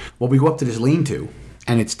 Well, we go up to this lean-to,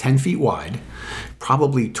 and it's 10 feet wide,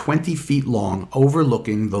 probably 20 feet long,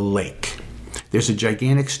 overlooking the lake. There's a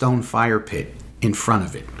gigantic stone fire pit in front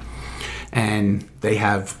of it. And they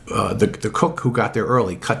have the cook who got there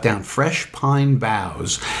early cut down fresh pine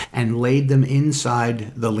boughs and laid them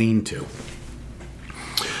inside the lean-to.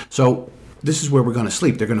 So this is where we're going to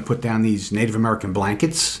sleep. They're going to put down these Native American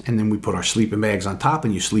blankets, and then we put our sleeping bags on top,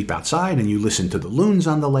 and you sleep outside, and you listen to the loons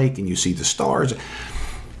on the lake, and you see the stars.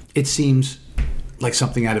 It seems like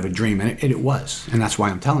something out of a dream, and it was, and that's why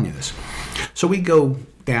I'm telling you this. So we go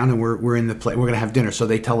down, and we're in the place. We're going to have dinner. So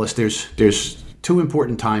they tell us there's 2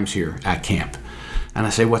 important times here at camp. And I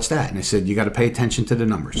say, what's that? And they said, you got to pay attention to the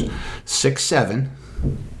numbers. 6, 7,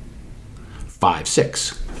 5,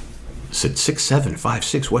 6. I said, 6, 7, 5,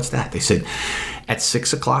 6, what's that? They said, at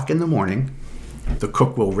 6 o'clock in the morning, the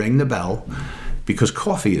cook will ring the bell because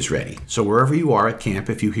coffee is ready. So wherever you are at camp,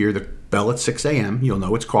 if you hear the bell at 6 a.m., you'll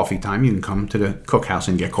know it's coffee time. You can come to the cookhouse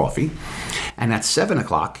and get coffee. And at 7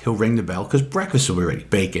 o'clock, he'll ring the bell because breakfast will be ready.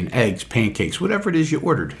 Bacon, eggs, pancakes, whatever it is you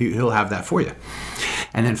ordered, he'll have that for you.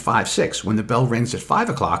 And then 5, 6, when the bell rings at 5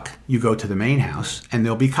 o'clock, you go to the main house and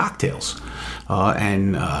there'll be cocktails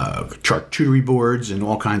and charcuterie boards and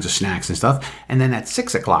all kinds of snacks and stuff. And then at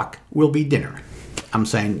 6 o'clock will be dinner. I'm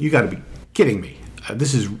saying, you got to be kidding me.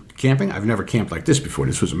 This is camping? I've never camped like this before.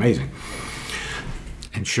 This was amazing.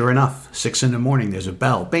 And sure enough, 6 in the morning, there's a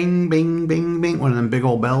bell. Bing, bing, bing, bing. One of them big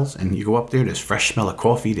old bells. And you go up there, there's fresh smell of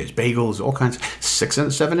coffee, there's bagels, all kinds. 6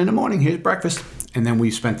 and 7 in the morning, here's breakfast. And then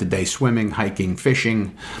we spent the day swimming, hiking,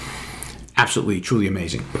 fishing. Absolutely, truly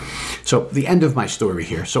amazing. So the end of my story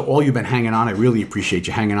here. So all you've been hanging on, I really appreciate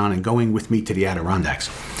you hanging on and going with me to the Adirondacks.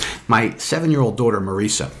 My 7-year-old daughter,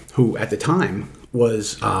 Marisa, who at the time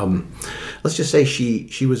was, let's just say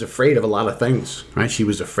she was afraid of a lot of things, right? She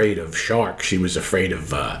was afraid of sharks. She was afraid of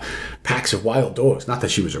packs of wild dogs. Not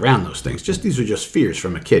that she was around those things. Just these were just fears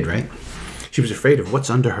from a kid, right? She was afraid of what's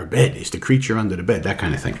under her bed. Is the creature under the bed? That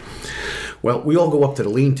kind of thing. Well, we all go up to the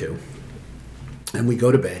lean-to, and we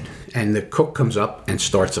go to bed, and the cook comes up and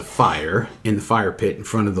starts a fire in the fire pit in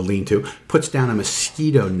front of the lean-to, puts down a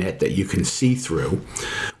mosquito net that you can see through.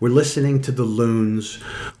 We're listening to the loons.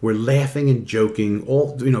 We're laughing and joking.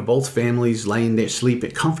 All, both families laying there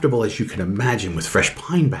sleeping, comfortable as you can imagine, with fresh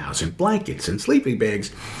pine boughs and blankets and sleeping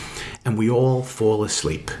bags. And we all fall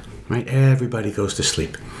asleep, right? Everybody goes to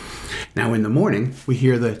sleep. Now in the morning, we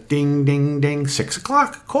hear the ding, ding, ding, 6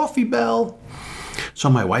 o'clock, coffee bell. So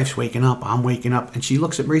my wife's waking up, I'm waking up, and she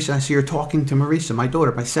looks at Marisa. I see her talking to Marisa, my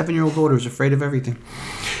daughter, my 7-year-old daughter who's afraid of everything.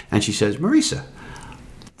 And she says, Marisa,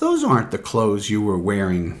 those aren't the clothes you were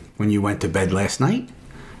wearing when you went to bed last night.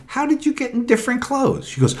 How did you get in different clothes?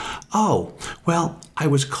 She goes, oh, well, I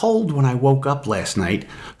was cold when I woke up last night,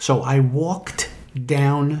 so I walked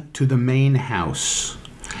down to the main house,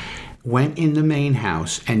 went in the main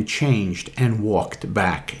house and changed and walked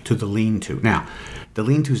back to the lean-to. Now, the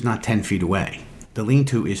lean-to is not 10 feet away. The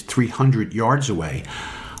lean-to is 300 yards away,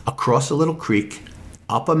 across a little creek,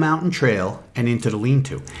 up a mountain trail, and into the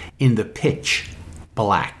lean-to in the pitch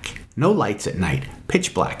black. No lights at night,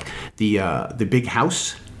 pitch black. The big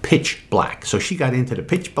house, pitch black. So she got into the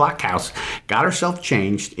pitch black house, got herself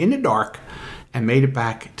changed in the dark, and made it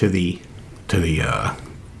back to the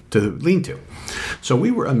lean-to. So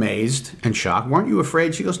we were amazed and shocked. Weren't you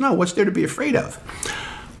afraid? She goes, no, what's there to be afraid of?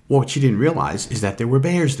 Well, what she didn't realize is that there were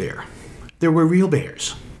bears there. There were real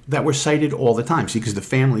bears. that were sighted all the time. See, because the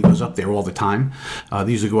family goes up there all the time.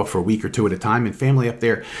 They usually go up for a week or two at a time, and family up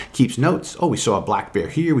there keeps notes. Oh, we saw a black bear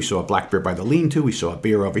here. We saw a black bear by the lean-to. We saw a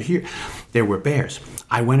bear over here. There were bears.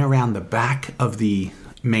 I went around the back of the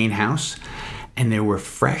main house, and there were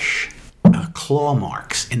fresh claw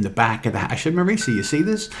marks in the back of the house. I said, Marisa, you see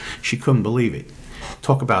this? She couldn't believe it.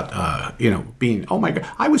 Talk about, being, oh my God,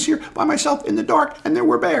 I was here by myself in the dark, and there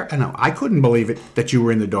were bears. And I couldn't believe it that you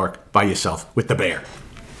were in the dark by yourself with the bear.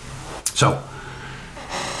 So,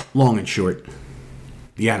 long and short,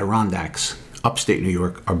 the Adirondacks, upstate New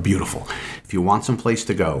York, are beautiful. If you want some place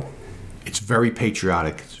to go, it's very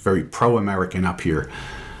patriotic, it's very pro-American up here.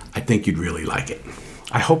 I think you'd really like it.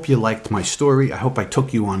 I hope you liked my story. I hope I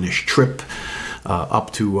took you on this trip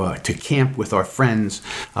up to camp with our friends.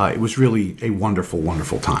 It was really a wonderful,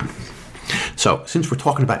 wonderful time. So, since we're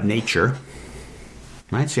talking about nature,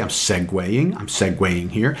 right? See, I'm segueing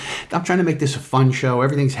here. I'm trying to make this a fun show.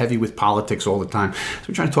 Everything's heavy with politics all the time. So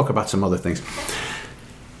I'm trying to talk about some other things.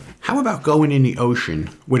 How about going in the ocean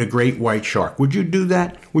with a great white shark? Would you do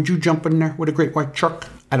that? Would you jump in there with a great white shark?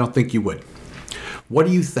 I don't think you would. What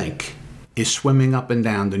do you think is swimming up and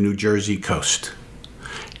down the New Jersey coast?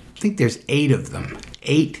 I think there's 8 of them.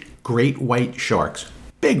 8 great white sharks.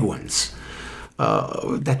 Big ones.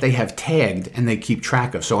 That they have tagged and they keep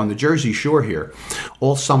track of. So on the Jersey Shore here,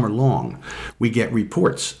 all summer long, we get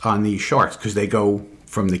reports on these sharks because they go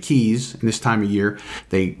from the Keys, and this time of year,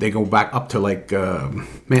 they go back up to like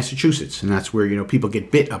Massachusetts, and that's where people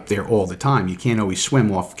get bit up there all the time. You can't always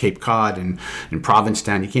swim off Cape Cod and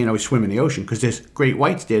Provincetown. You can't always swim in the ocean because there's great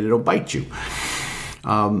whites there that'll bite you.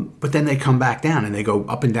 But then they come back down and they go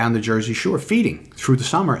up and down the Jersey Shore feeding through the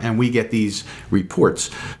summer, and we get these reports.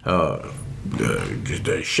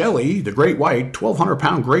 The Shelley, the great white,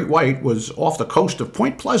 1,200-pound great white, was off the coast of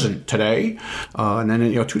Point Pleasant today. And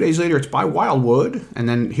then 2 days later, it's by Wildwood. And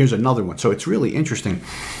then here's another one. So it's really interesting.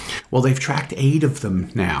 Well, they've tracked 8 of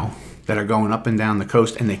them now that are going up and down the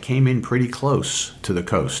coast, and they came in pretty close to the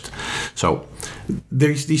coast. So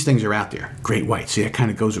these things are out there. Great white. See, that kind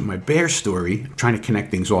of goes with my bear story. I'm trying to connect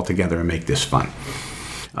things all together and make this fun.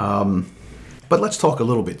 But let's talk a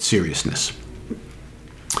little bit seriousness.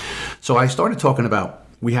 So I started talking about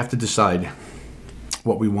we have to decide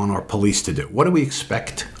what we want our police to do. What do we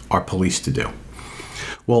expect our police to do?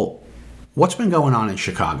 Well, what's been going on in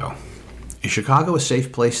Chicago? Is Chicago a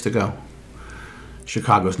safe place to go?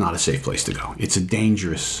 Chicago's not a safe place to go. It's a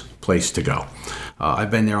dangerous place to go. I've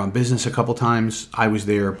been there on business a couple times. I was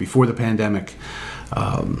there before the pandemic.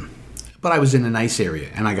 But I was in a nice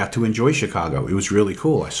area, and I got to enjoy Chicago. It was really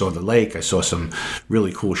cool. I saw the lake. I saw some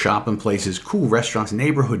really cool shopping places, cool restaurants,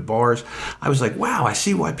 neighborhood bars. I was like, wow, I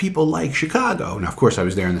see why people like Chicago. Now, of course, I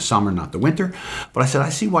was there in the summer, not the winter. But I said, I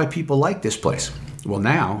see why people like this place. Well,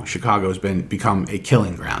 now Chicago has become a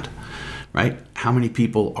killing ground, right? How many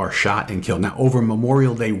people are shot and killed? Now, over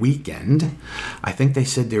Memorial Day weekend, I think they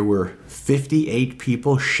said there were 58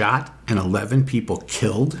 people shot and 11 people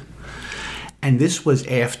killed. And this was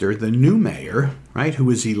after the new mayor, right, who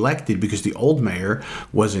was elected because the old mayor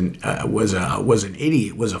was an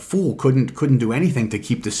idiot, was a fool, couldn't do anything to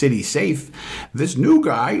keep the city safe. This new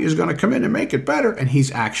guy is going to come in and make it better, and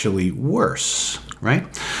he's actually worse, right?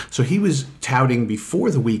 So he was touting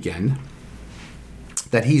before the weekend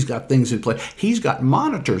that he's got things in place. He's got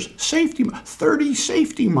monitors, 30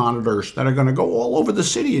 safety monitors that are going to go all over the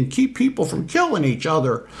city and keep people from killing each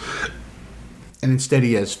other. And instead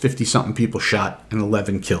he has 50-something people shot and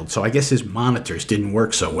 11 killed. So I guess his monitors didn't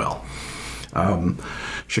work so well.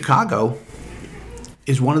 Chicago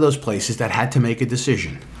is one of those places that had to make a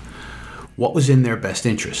decision. What was in their best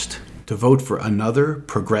interest? To vote for another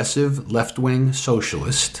progressive left-wing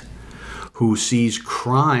socialist who sees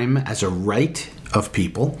crime as a right of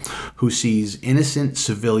people, who sees innocent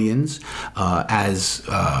civilians as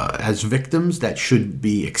victims that should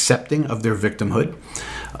be accepting of their victimhood,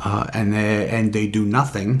 and they do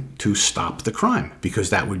nothing to stop the crime because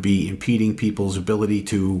that would be impeding people's ability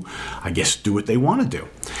to, I guess, do what they want to do.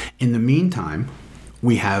 In the meantime,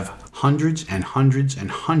 we have hundreds and hundreds and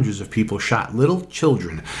hundreds of people shot, little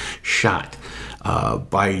children shot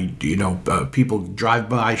by people drive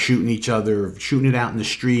by shooting each other, shooting it out in the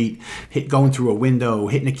street, going through a window,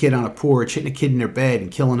 hitting a kid on a porch, hitting a kid in their bed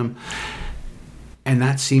and killing them. And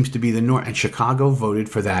that seems to be the norm. And Chicago voted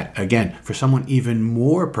for that, again, for someone even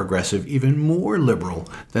more progressive, even more liberal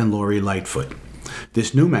than Lori Lightfoot.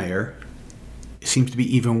 This new mayor seems to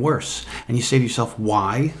be even worse. And you say to yourself,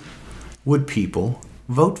 why would people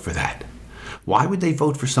vote for that? Why would they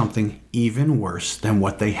vote for something even worse than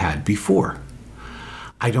what they had before?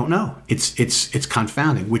 I don't know. It's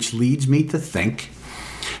confounding, which leads me to think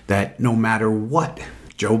that no matter what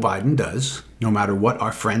Joe Biden does, no matter what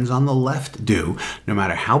our friends on the left do, no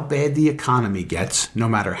matter how bad the economy gets, no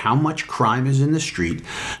matter how much crime is in the street,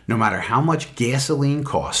 no matter how much gasoline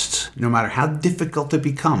costs, no matter how difficult it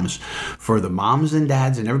becomes for the moms and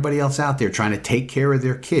dads and everybody else out there trying to take care of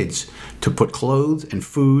their kids, to put clothes and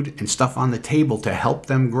food and stuff on the table to help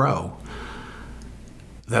them grow,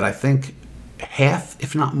 that I think half,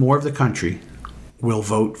 if not more, of the country will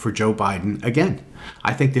vote for Joe Biden again.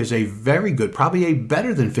 I think there's a very good, probably a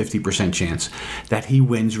better than 50% chance that he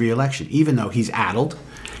wins re-election, even though he's addled,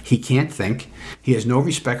 he can't think, he has no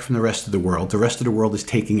respect from the rest of the world. The rest of the world is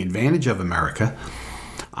taking advantage of America.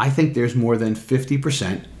 I think there's more than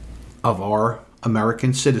 50% of our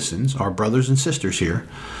American citizens, our brothers and sisters here,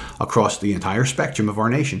 across the entire spectrum of our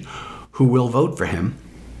nation, who will vote for him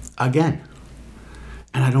again.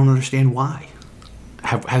 And I don't understand why.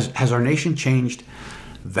 Has our nation changed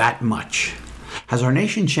that much? Has our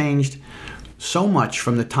nation changed so much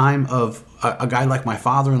from the time of a guy like my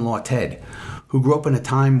father-in-law, Ted, who grew up in a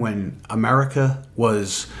time when America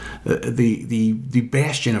was the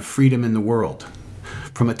bastion of freedom in the world,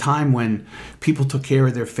 from a time when people took care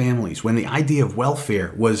of their families, when the idea of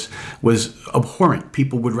welfare was abhorrent.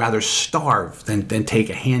 People would rather starve than take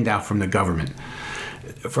a handout from the government.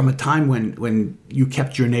 From a time when you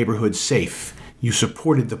kept your neighborhood safe, you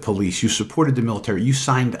supported the police, you supported the military, you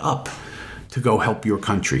signed up to go help your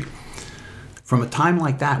country. From a time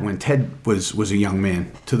like that, when Ted was a young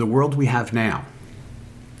man, to the world we have now,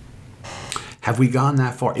 have we gone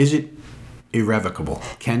that far? Is it irrevocable?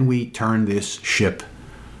 Can we turn this ship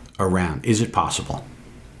around? Is it possible?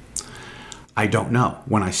 I don't know.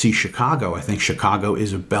 When I see Chicago, I think Chicago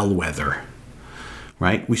is a bellwether.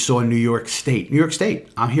 Right? We saw New York State. New York State.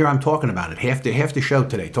 I'm talking about it. Half the show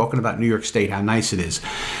today, talking about New York State, how nice it is.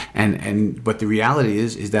 But the reality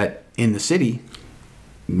is that in the city,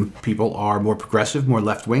 people are more progressive, more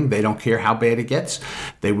left-wing. They don't care how bad it gets.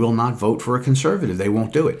 They will not vote for a conservative. They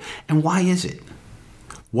won't do it. And why is it?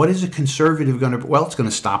 What is a conservative going to... Well, it's going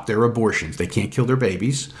to stop their abortions. They can't kill their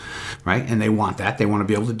babies, right? And they want that. They want to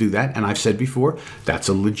be able to do that. And I've said before, that's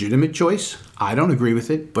a legitimate choice. I don't agree with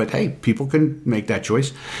it, but hey, people can make that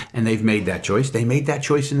choice. And they've made that choice. They made that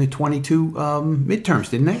choice in the 22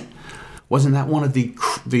 midterms, didn't they? Wasn't that one of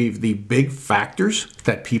the big factors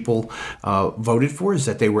that people voted for, is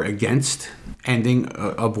that they were against ending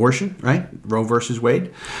abortion, right? Roe versus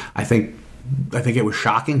Wade. I think it was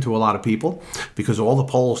shocking to a lot of people, because all the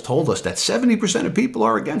polls told us that 70% of people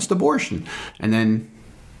are against abortion. And then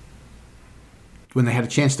when they had a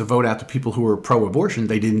chance to vote out the people who were pro-abortion,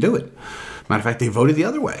 they didn't do it. Matter of fact, they voted the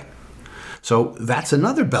other way. So that's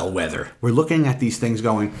another bellwether. We're looking at these things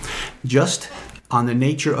going, just on the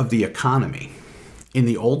nature of the economy. In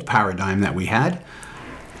the old paradigm that we had,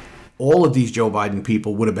 all of these Joe Biden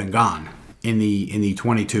people would have been gone in the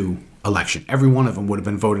 22 election. Every one of them would have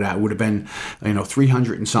been voted out. It would have been,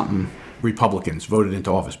 300 and something Republicans voted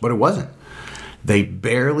into office, but it wasn't. They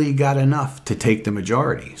barely got enough to take the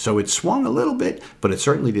majority. So it swung a little bit, but it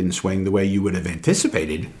certainly didn't swing the way you would have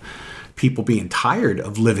anticipated. People being tired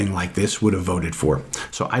of living like this would have voted for.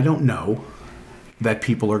 So I don't know that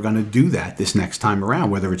people are going to do that this next time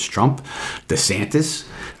around, whether it's Trump, DeSantis,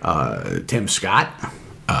 Tim Scott,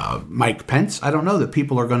 Mike Pence. I don't know that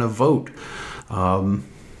people are going to vote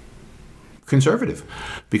conservative,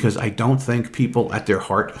 because I don't think people at their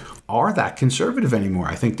heart are that conservative anymore.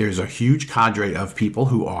 I think there's a huge cadre of people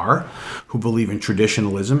who believe in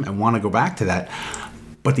traditionalism and want to go back to that,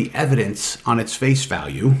 but the evidence on its face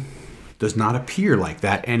value does not appear like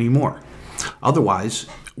that anymore. Otherwise,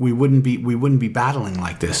 we wouldn't be battling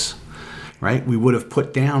like this, right? We would have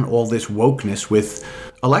put down all this wokeness with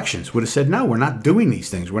elections. Would have said, no, we're not doing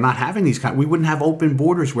these things. We're not having these we wouldn't have open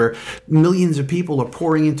borders where millions of people are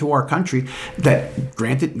pouring into our country that,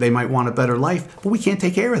 granted, they might want a better life, but we can't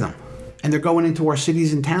take care of them. And they're going into our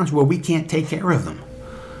cities and towns where we can't take care of them,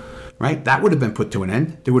 right? That would have been put to an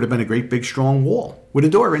end. There would have been a great big strong wall with a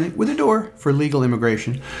door in it, with a door for legal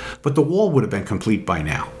immigration, but the wall would have been complete by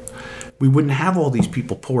now. We wouldn't have all these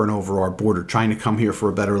people pouring over our border, trying to come here for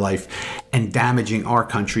a better life and damaging our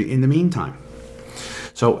country in the meantime.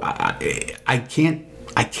 So I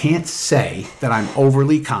can't say that I'm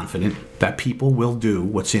overly confident that people will do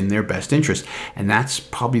what's in their best interest. And that's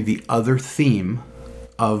probably the other theme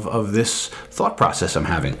of this thought process I'm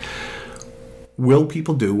having. Will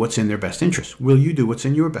people do what's in their best interest? Will you do what's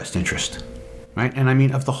in your best interest? Right? And I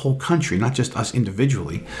mean of the whole country, not just us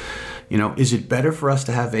individually. Is it better for us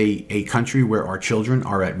to have a country where our children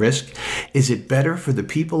are at risk? Is it better for the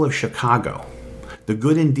people of Chicago, the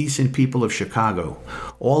good and decent people of Chicago,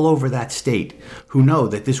 all over that state, who know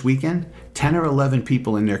that this weekend, 10 or 11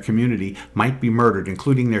 people in their community might be murdered,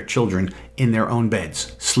 including their children, in their own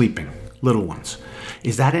beds, sleeping, little ones.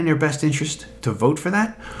 Is that in their best interest to vote for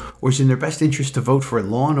that? Or is it in their best interest to vote for a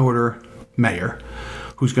law and order mayor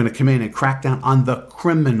who's going to come in and crack down on the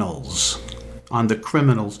criminals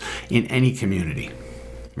in any community,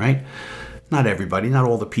 right? Not everybody, not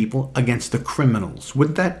all the people, against the criminals.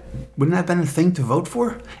 Wouldn't that have been a thing to vote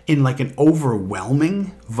for in like an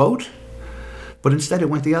overwhelming vote? But instead it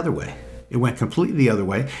went the other way. It went completely the other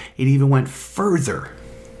way. It even went further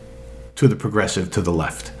to the progressive, to the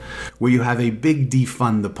left, where you have a big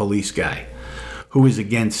defund the police guy who is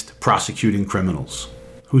against prosecuting criminals,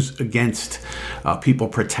 who's against people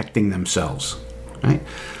protecting themselves, right?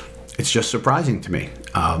 It's just surprising to me.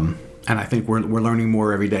 And I think we're learning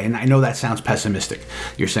more every day. And I know that sounds pessimistic.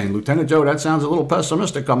 You're saying, Lieutenant Joe, that sounds a little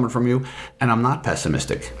pessimistic coming from you. And I'm not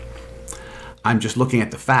pessimistic. I'm just looking at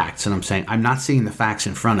the facts, and I'm saying I'm not seeing the facts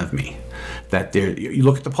in front of me. That you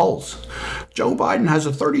look at the polls. Joe Biden has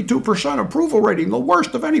a 32% approval rating, the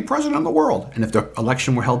worst of any president in the world. And if the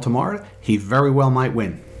election were held tomorrow, he very well might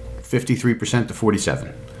win, 53% to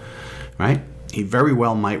 47%. Right? He very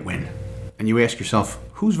well might win. And you ask yourself,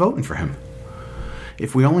 who's voting for him?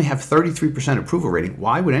 If we only have 33% approval rating,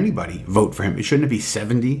 why would anybody vote for him? Shouldn't it be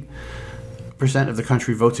 70% of the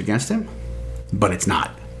country votes against him? But it's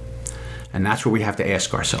not. And that's what we have to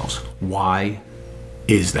ask ourselves. Why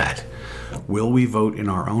is that? Will we vote in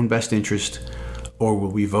our own best interest, or will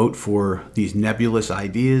we vote for these nebulous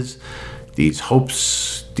ideas, these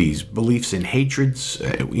hopes, these beliefs in hatreds?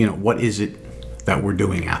 What is it that we're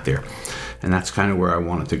doing out there? And that's kind of where I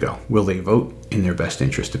want it to go. Will they vote in their best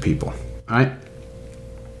interest to people? All right?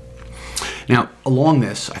 Now, along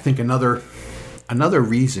this, I think another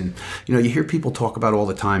reason, you hear people talk about all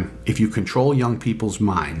the time, if you control young people's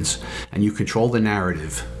minds and you control the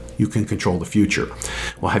narrative, you can control the future.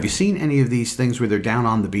 Well, have you seen any of these things where they're down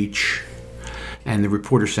on the beach and the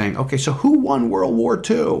reporter's saying, okay, so who won World War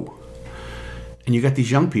II? And you got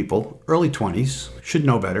these young people, early 20s, should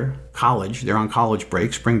know better, college, they're on college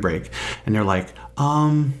break, spring break, and they're like,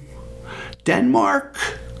 Denmark?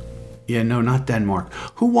 Yeah, no, not Denmark.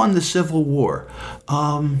 Who won the Civil War?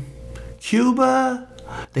 Cuba?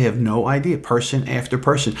 They have no idea. Person after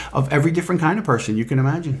person, of every different kind of person you can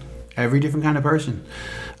imagine. Every different kind of person.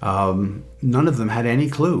 None of them had any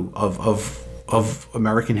clue of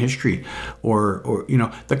American history or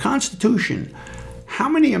the Constitution. How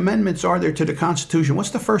many amendments are there to the Constitution? What's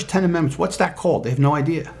the first 10 amendments? What's that called? They have no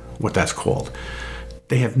idea what that's called.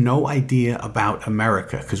 They have no idea about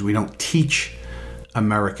America because we don't teach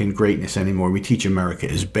American greatness anymore. We teach America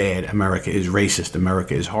is bad, America is racist,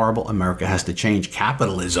 America is horrible, America has to change,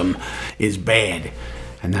 capitalism is bad.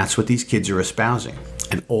 And that's what these kids are espousing.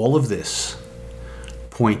 And all of this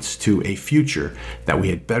points to a future that we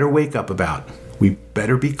had better wake up about. We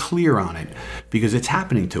better be clear on it because it's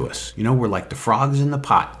happening to us. We're like the frogs in the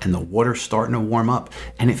pot and the water's starting to warm up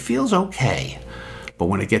and it feels okay. But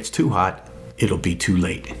when it gets too hot, it'll be too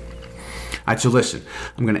late. All right, so listen,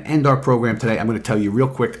 I'm going to end our program today. I'm going to tell you real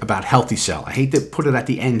quick about Healthy Cell. I hate to put it at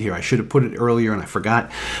the end here. I should have put it earlier and I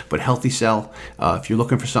forgot. But Healthy Cell, if you're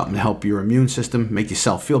looking for something to help your immune system, make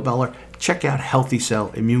yourself feel better, check out Healthy Cell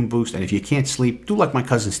Immune Boost. And if you can't sleep, do like my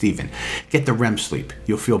cousin Steven. Get the REM sleep.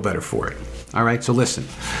 You'll feel better for it. All right, so listen,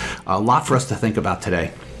 a lot for us to think about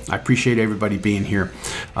today. I appreciate everybody being here.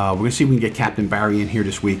 We're going to see if we can get Captain Barry in here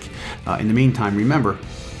this week. In the meantime, remember,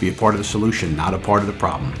 be a part of the solution, not a part of the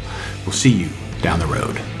problem. We'll see you down the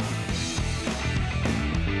road.